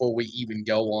debating before we even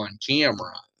go on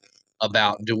camera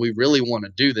about, do we really want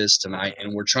to do this tonight?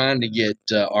 And we're trying to get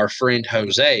our friend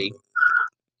Jose,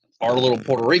 our little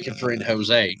Puerto Rican friend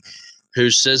Jose, who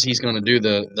says he's going to do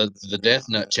the Death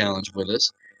Nut Challenge with us,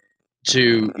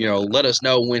 to let us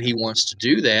know when he wants to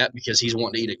do that, because he's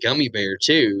wanting to eat a gummy bear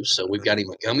too. So we've got him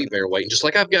a gummy bear waiting, just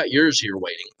like I've got yours here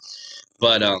waiting.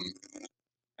 But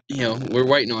we're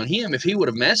waiting on him. If he would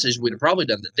have messaged, we'd have probably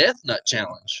done the Death Nut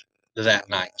Challenge that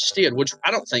night instead, which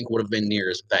I don't think would have been near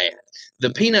as bad.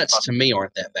 The peanuts to me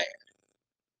aren't that bad.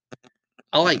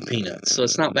 I like peanuts, so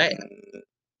it's not bad.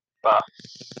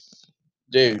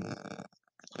 Dude,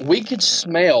 we could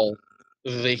smell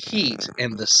the heat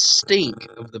and the stink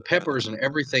of the peppers and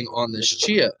everything on this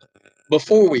chip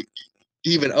before we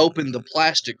even opened the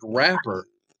plastic wrapper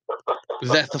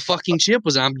that the fucking chip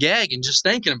was. I'm gagging just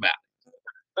thinking about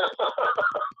it.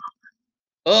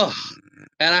 Ugh.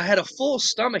 And I had a full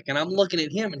stomach, and I'm looking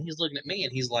at him, and he's looking at me,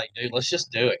 and he's like, dude, let's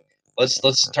just do it.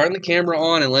 Let's turn the camera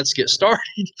on and let's get started.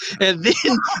 And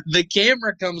then the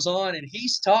camera comes on and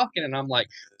he's talking, and I'm like,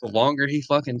 the longer he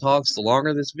fucking talks, the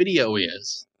longer this video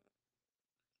is.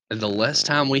 And the less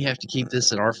time we have to keep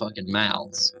this in our fucking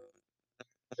mouths.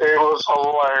 It was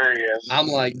hilarious. I'm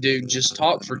like, dude, just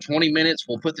talk for 20 minutes.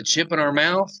 We'll put the chip in our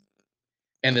mouth,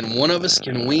 and then one of us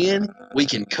can win. We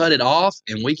can cut it off,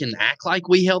 and we can act like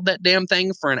we held that damn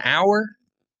thing for an hour,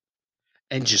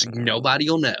 and just nobody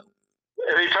will know.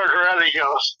 And he turns around and he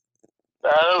goes,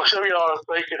 some of y'all are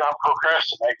thinking I'm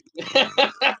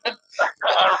procrastinating. I'm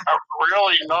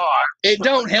really not. It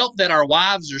don't help that our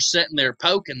wives are sitting there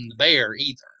poking the bear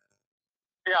either.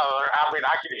 Yeah, I mean,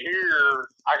 I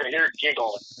can hear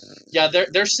giggling. Yeah,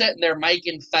 they're sitting there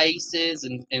making faces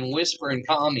and whispering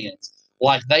comments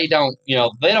like they don't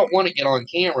want to get on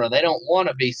camera. They don't want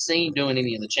to be seen doing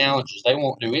any of the challenges. They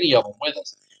won't do any of them with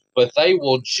us, but they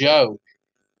will joke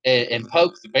and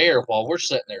poke the bear while we're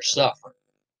sitting there suffering.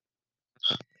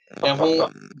 And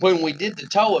when we did the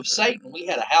Toe of Satan, we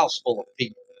had a house full of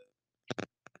people.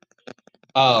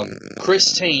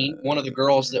 Christine, one of the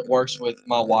girls that works with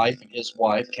my wife and his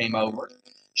wife, came over.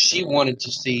 She wanted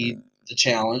to see the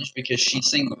challenge because she'd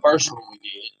seen the first one we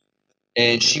did,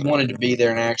 and she wanted to be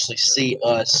there and actually see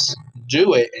us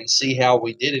do it and see how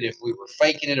we did it, if we were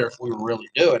faking it or if we were really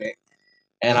doing it.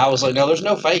 And I was like, no, there's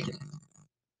no faking.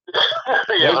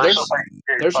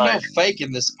 There's no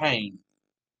faking this pain.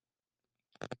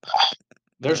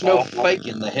 There's no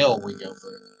faking the hell we go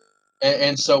through.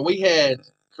 And so we had,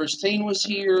 Christine was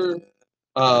here,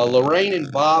 Lorraine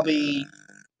and Bobby,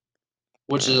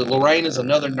 Lorraine is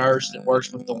another nurse that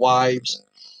works with the wives,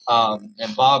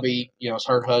 and Bobby, is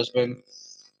her husband.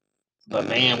 But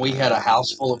man, we had a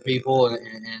house full of people and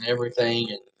everything,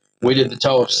 and we did the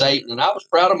Toe of Satan, and I was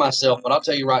proud of myself. But I'll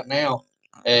tell you right now,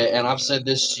 and I've said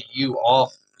this to you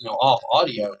off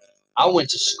audio, I went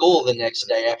to school the next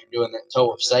day after doing that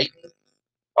Toe of Satan,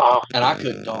 and I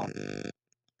couldn't talk.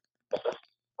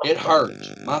 It hurt.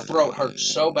 My throat hurt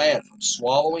so bad from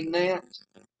swallowing that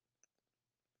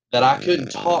I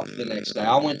couldn't talk the next day.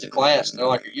 I went to class, and they're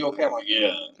like, "Are you okay?" I'm like,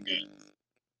 "Yeah, I'm good."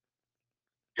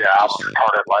 Yeah, I was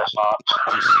retarded last night.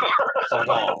 Fuck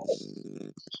off.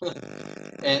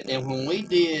 And when we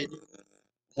did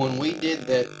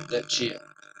that chip,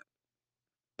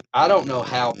 I don't know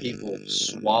how people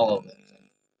swallow it.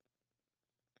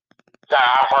 Yeah,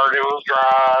 I heard it was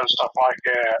dry and stuff like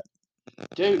that.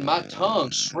 Dude, my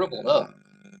tongue shriveled up.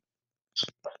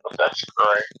 But that's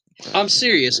great. I'm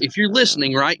serious. If you're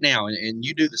listening right now and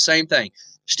you do the same thing,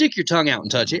 stick your tongue out and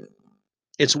touch it.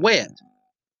 It's wet.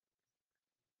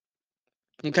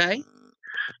 Okay?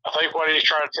 I think what he's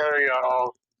trying to tell you,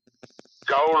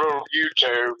 go to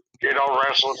YouTube, get on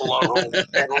Wrestle with the Locals,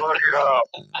 and look it up.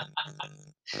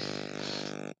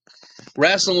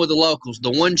 Wrestling with the Locals,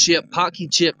 the one chip Pocky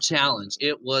Chip Challenge.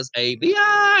 It was a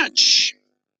biatch.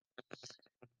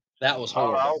 That was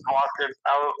horrible. I was watching.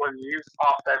 When you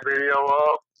popped that video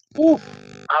up. Ooh.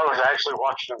 I was actually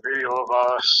watching a video of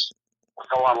us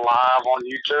going live on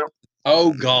YouTube.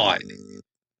 Oh God.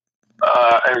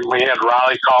 And we had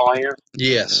Riley call in.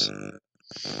 Yes.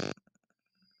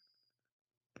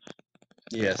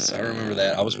 Yes, I remember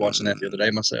that. I was watching that the other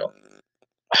day myself.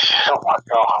 Oh my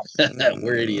God.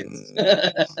 We're idiots.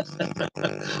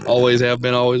 Always have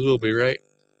been, always will be, right?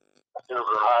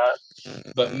 Right.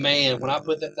 But man, when I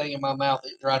put that thing in my mouth,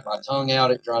 it dried my tongue out,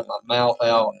 it dried my mouth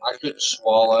out. I couldn't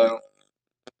swallow.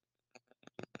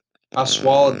 I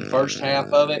swallowed the first half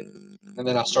of it, and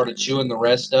then I started chewing the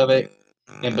rest of it.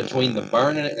 And between the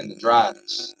burning and the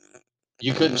dryness,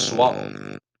 you couldn't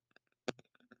swallow.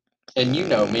 And you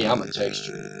know me, I'm a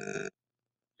texture.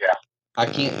 Yeah. I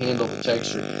can't handle the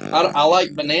texture. I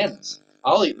like bananas.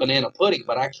 I'll eat banana pudding,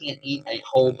 but I can't eat a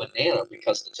whole banana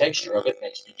because the texture of it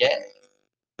makes me gag.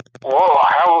 Whoa,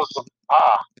 how was the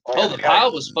pie? Oh, the pie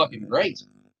was fucking great.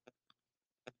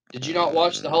 Did you not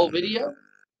watch the whole video?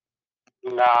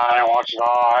 No, I didn't watch it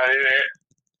all.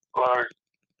 Look,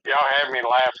 y'all had me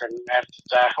laughing at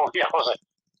the time. Y'all was like,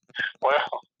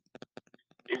 well,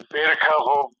 you bit a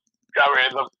couple. I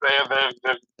mean,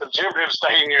 the chip didn't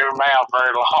stay in your mouth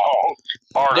very long.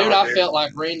 Dude, I felt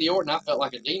like Randy Orton. I felt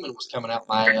like a demon was coming out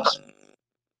my ass.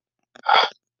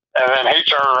 And then he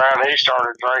turned around and he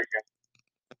started drinking.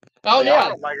 Oh, yeah.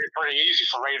 That'll make it pretty easy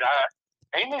for me to.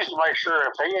 He needs to make sure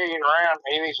if he ain't around,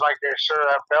 he needs to make sure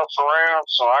that belt's around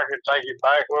so I can take it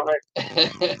back with me.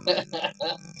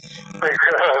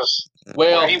 Because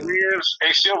when he wins,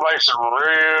 he still makes it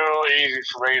real easy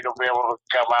for me to be able to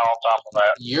come out on top of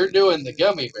that. You're doing the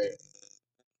gummy bear.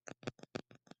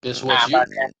 This is what you're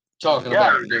talking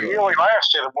about. Yeah, he only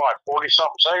lasted, what,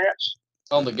 40-something seconds?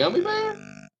 On the gummy bear?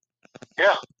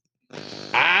 Yeah.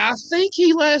 I think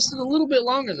he lasted a little bit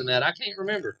longer than that. I can't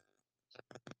remember.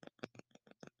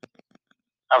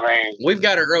 I mean, we've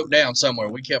got it wrote down somewhere.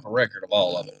 We kept a record of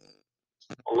all of it.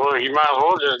 Look, you might as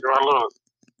well just go look.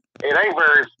 It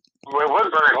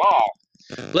wasn't very long.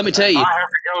 Let me tell you. If I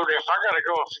got to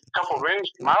go a couple of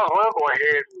minutes, might as well go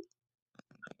ahead and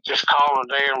just call the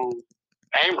damn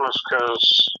ambulance because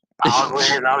I'll go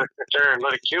ahead and I'll just sit there and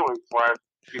let it kill me before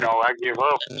I give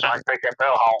up so I can take that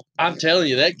bell home. I'm telling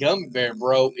you, that gummy bear,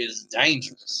 bro, is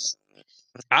dangerous.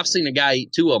 I've seen a guy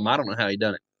eat 2 of them. I don't know how he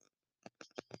done it.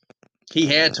 He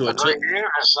had to. It's not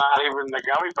even the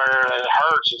gummy bear that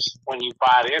hurts. It's when you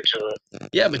bite into it.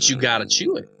 Yeah, but you got to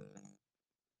chew it.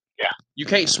 Yeah. You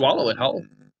can't swallow it whole.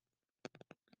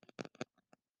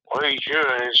 Well, you should.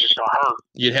 It's just going to hurt.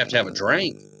 You'd have to have a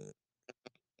drink.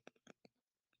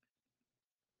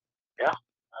 Yeah.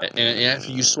 And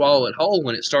after you swallow it whole,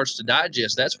 when it starts to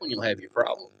digest, that's when you'll have your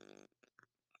problem.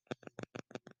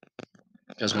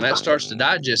 Because when that starts to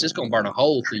digest, it's going to burn a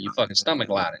hole through your fucking stomach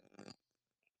lining.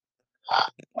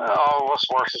 Oh, what's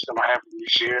worse is going to happen? You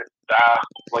shit, die,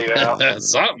 bleed out.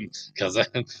 Something. Because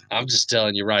I'm just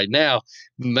telling you right now,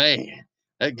 man,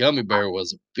 that gummy bear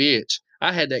was a bitch.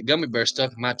 I had that gummy bear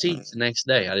stuck in my teeth the next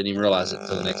day. I didn't even realize it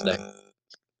until the next day.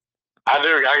 I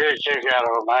get a kick out of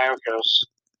it, man, because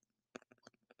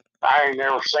I ain't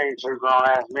never seen 2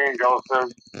 grown-ass men go through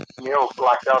milk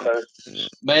like y'all do.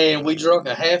 Man, we drunk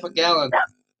a half a gallon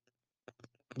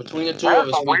between the 2 of us.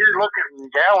 That's some weird-looking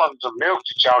gallons of milk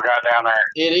that y'all got down there.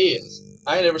 It is.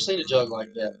 I ain't never seen a jug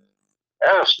like that.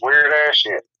 That's weird-ass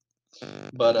shit.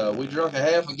 But we drunk a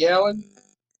half a gallon,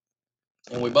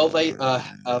 and we both ate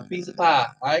a piece of pie.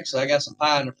 I got some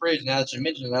pie in the fridge now that you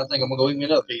mentioned it. I think I'm going to go eat me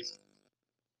another piece.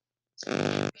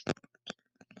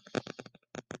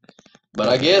 But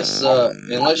I guess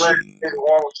unless you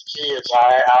want with the kids,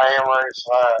 I am ready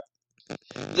for that.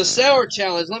 The sour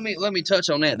challenge, let me touch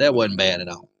on that. That wasn't bad at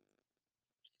all.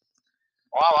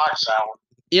 Well, I like sour.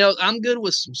 I'm good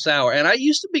with some sour, and I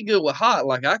used to be good with hot.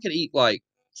 Like I could eat like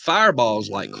fireballs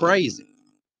like crazy.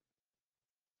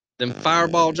 Them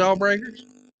fireball jawbreakers.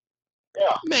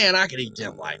 Yeah. Man, I could eat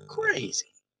them like crazy.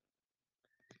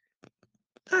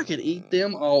 I could eat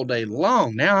them all day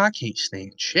long. Now I can't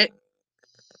stand shit.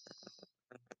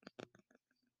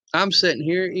 I'm sitting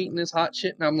here eating this hot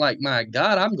shit, and I'm like, my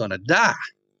God, I'm going to die.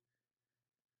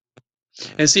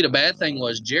 And see, the bad thing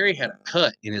was Jerry had a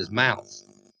cut in his mouth.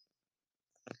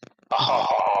 Oh.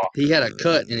 He had a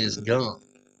cut in his gum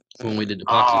when we did the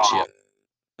pocket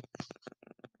chip.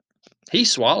 He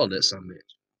swallowed it some bitch.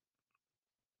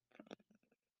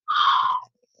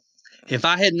 If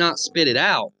I had not spit it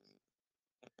out,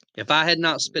 I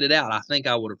think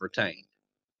I would have retained.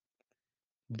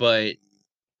 But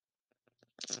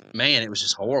man, it was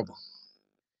just horrible.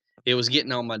 It was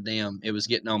getting on my damn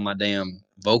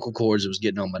vocal cords. It was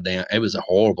getting on my it was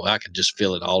horrible. I could just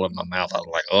feel it all in my mouth. I was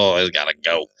like, oh, it's gotta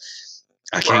go.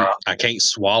 I can't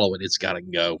swallow it. It's gotta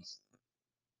go.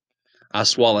 I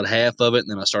swallowed half of it, and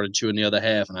then I started chewing the other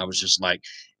half, and I was just like,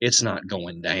 it's not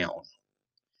going down.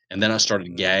 And then I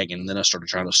started gagging, and then I started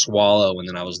trying to swallow, and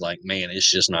then I was like, man,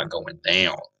 it's just not going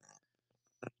down.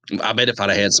 I bet if I'd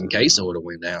have had some queso, it would have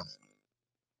went down.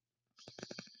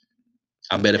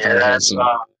 I bet if I'd have had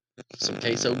some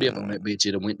queso dip on that bitch,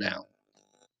 it'd have went down.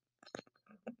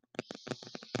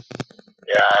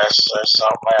 Yeah, it's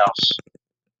something else.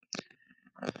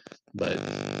 But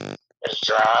it's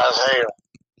dry as hell.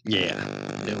 Yeah,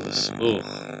 it was.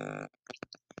 Ugh.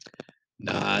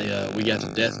 Nah, we got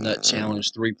the Death Nut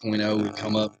Challenge 3.0 to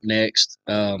come up next.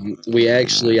 I've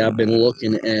been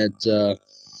looking at.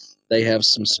 They have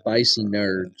some spicy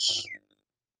nerds.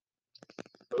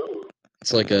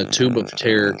 It's like a tube of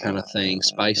terror kind of thing,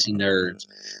 spicy nerds.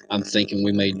 I'm thinking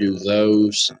we may do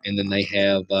those, and then they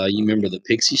have. You remember the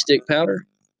pixie stick powder?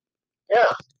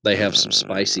 Yeah. They have some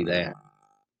spicy that.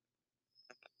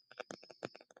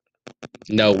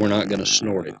 No, we're not going to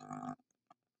snort it.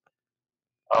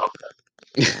 Okay.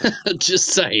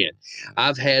 Just saying.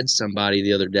 I've had somebody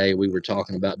the other day, we were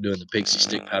talking about doing the pixie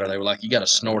stick powder. They were like, you got to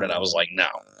snort it. I was like, no,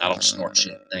 I don't snort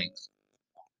shit. Thanks.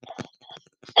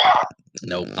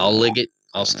 Nope. I'll lick it.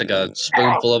 I'll stick a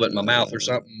spoonful of it in my mouth or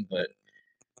something, but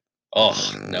oh,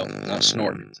 no, not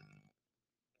snorting it.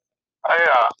 I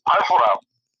just want to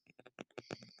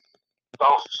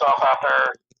throw some stuff out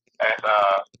there, and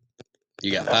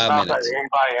you got that's 5 not minutes. that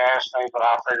anybody asked me, but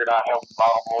I figured I'd help them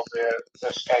out a little bit,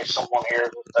 just in case someone here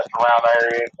that's around the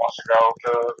area wants to go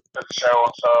to the show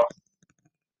and stuff.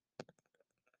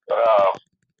 But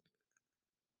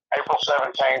April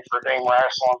 17th for Dean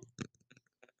Wrestling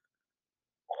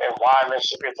in Wye,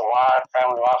 Mississippi at the Wye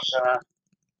Family Life Center.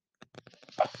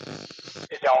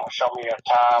 It don't show me a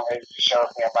time, it just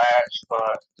shows me a match,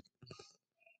 but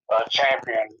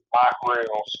champion Mike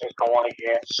Reels is going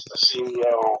against the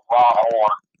CEO Ron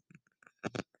Horn,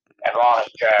 and Ron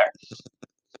is Jack.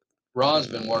 Ron's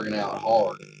been working out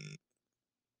hard.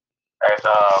 And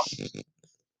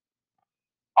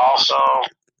also,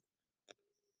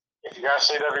 if you got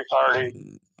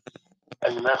CW30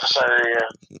 in the Memphis area,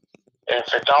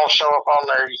 if it don't show up on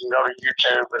there, you can go to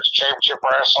YouTube. It's Championship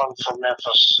Wrestling from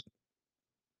Memphis.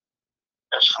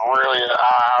 It's really,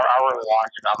 I really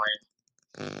like it. I mean,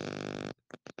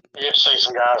 you get to see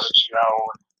some guys that you know,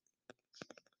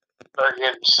 they're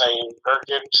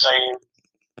getting seen.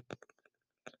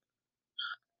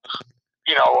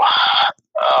 You know,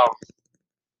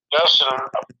 Dustin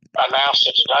announced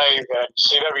it today that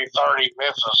CW30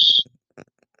 Memphis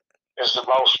is the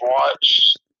most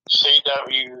watched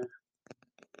CW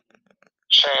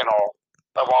channel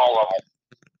of all of them.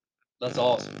 That's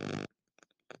awesome.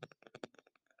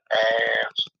 And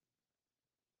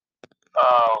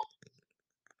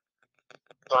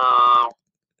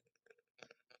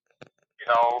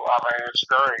I mean, it's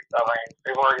great. I mean,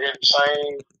 people are getting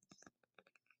seen,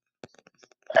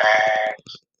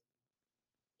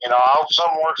 and I hope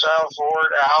something works out for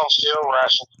it. Al still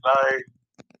wrestled today,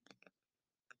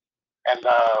 and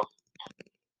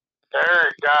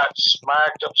Derek got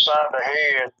smacked upside the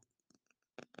head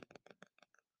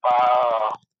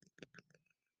by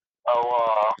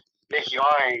Mickey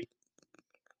Lane,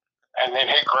 and then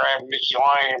he grabbed Mickey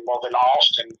Lane. Well, then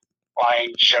Austin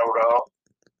Lane showed up,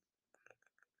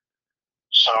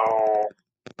 so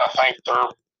I think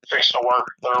they're fixing to work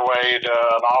their way to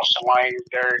an Austin Lane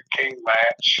Derek King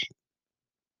match.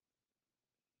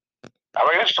 I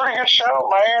mean, it's a pretty good show,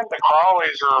 man. The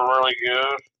Crawleys are really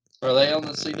good. Are they on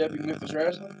the CW Memphis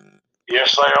Wrestling?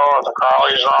 Yes, they are. The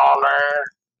Crawleys are on there.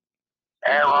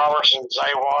 Aaron Robertson,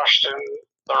 Zay Washington,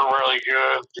 they're really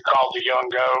good. They're called the Young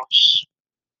Goats.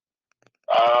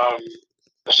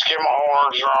 The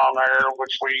Skimahorns are on there,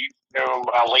 which we knew them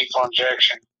by Lethal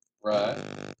Injection. Right.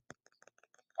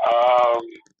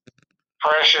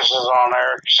 Precious is on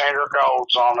there. Cassandra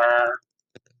Gold's on there.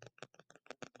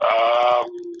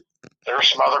 There's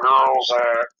some other girls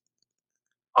that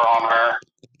are on there.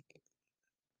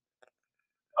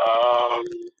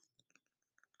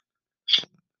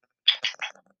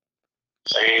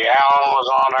 See, Alan was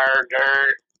on there.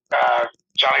 Derek,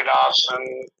 Johnny Dawson,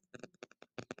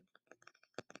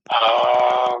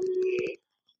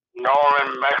 Norman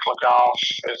Meklikoff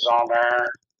is on there.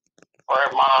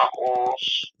 Brett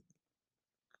Michaels.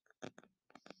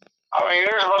 I mean,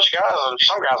 there's a bunch of guys, and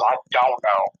some guys I don't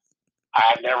know.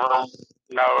 I never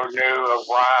knew of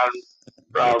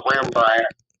Ryan Rembrandt,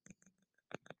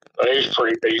 but he's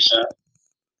pretty decent.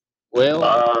 Well,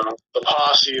 the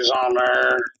Posse is on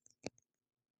there.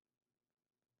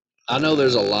 I know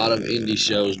there's a lot of indie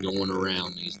shows going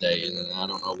around these days, and I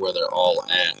don't know where they're all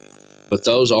at. But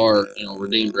those are,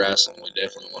 Redeemed Wrestling. We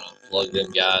definitely want to plug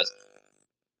them guys.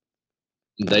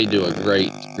 They do a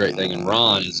great thing, and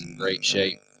Ron is in great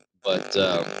shape. But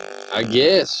I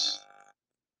guess,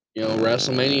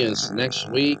 WrestleMania is next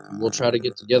week. We'll try to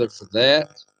get together for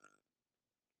that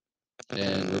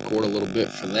and record a little bit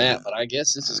for that. But I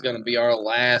guess this is going to be our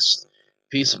last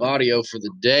piece of audio for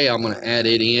the day. I'm going to add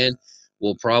it in.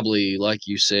 We'll probably, like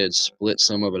you said, split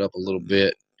some of it up a little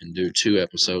bit and do 2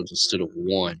 episodes instead of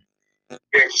 1.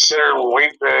 Consider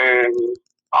we've been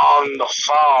on the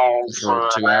phone for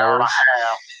 2 an hour and hours. a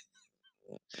half.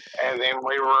 And then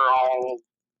we were on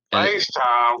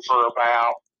FaceTime for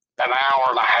about an hour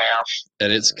and a half.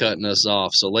 And it's cutting us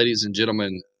off. So, ladies and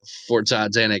gentlemen, for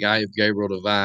Titanic, I am Gabriel Devine.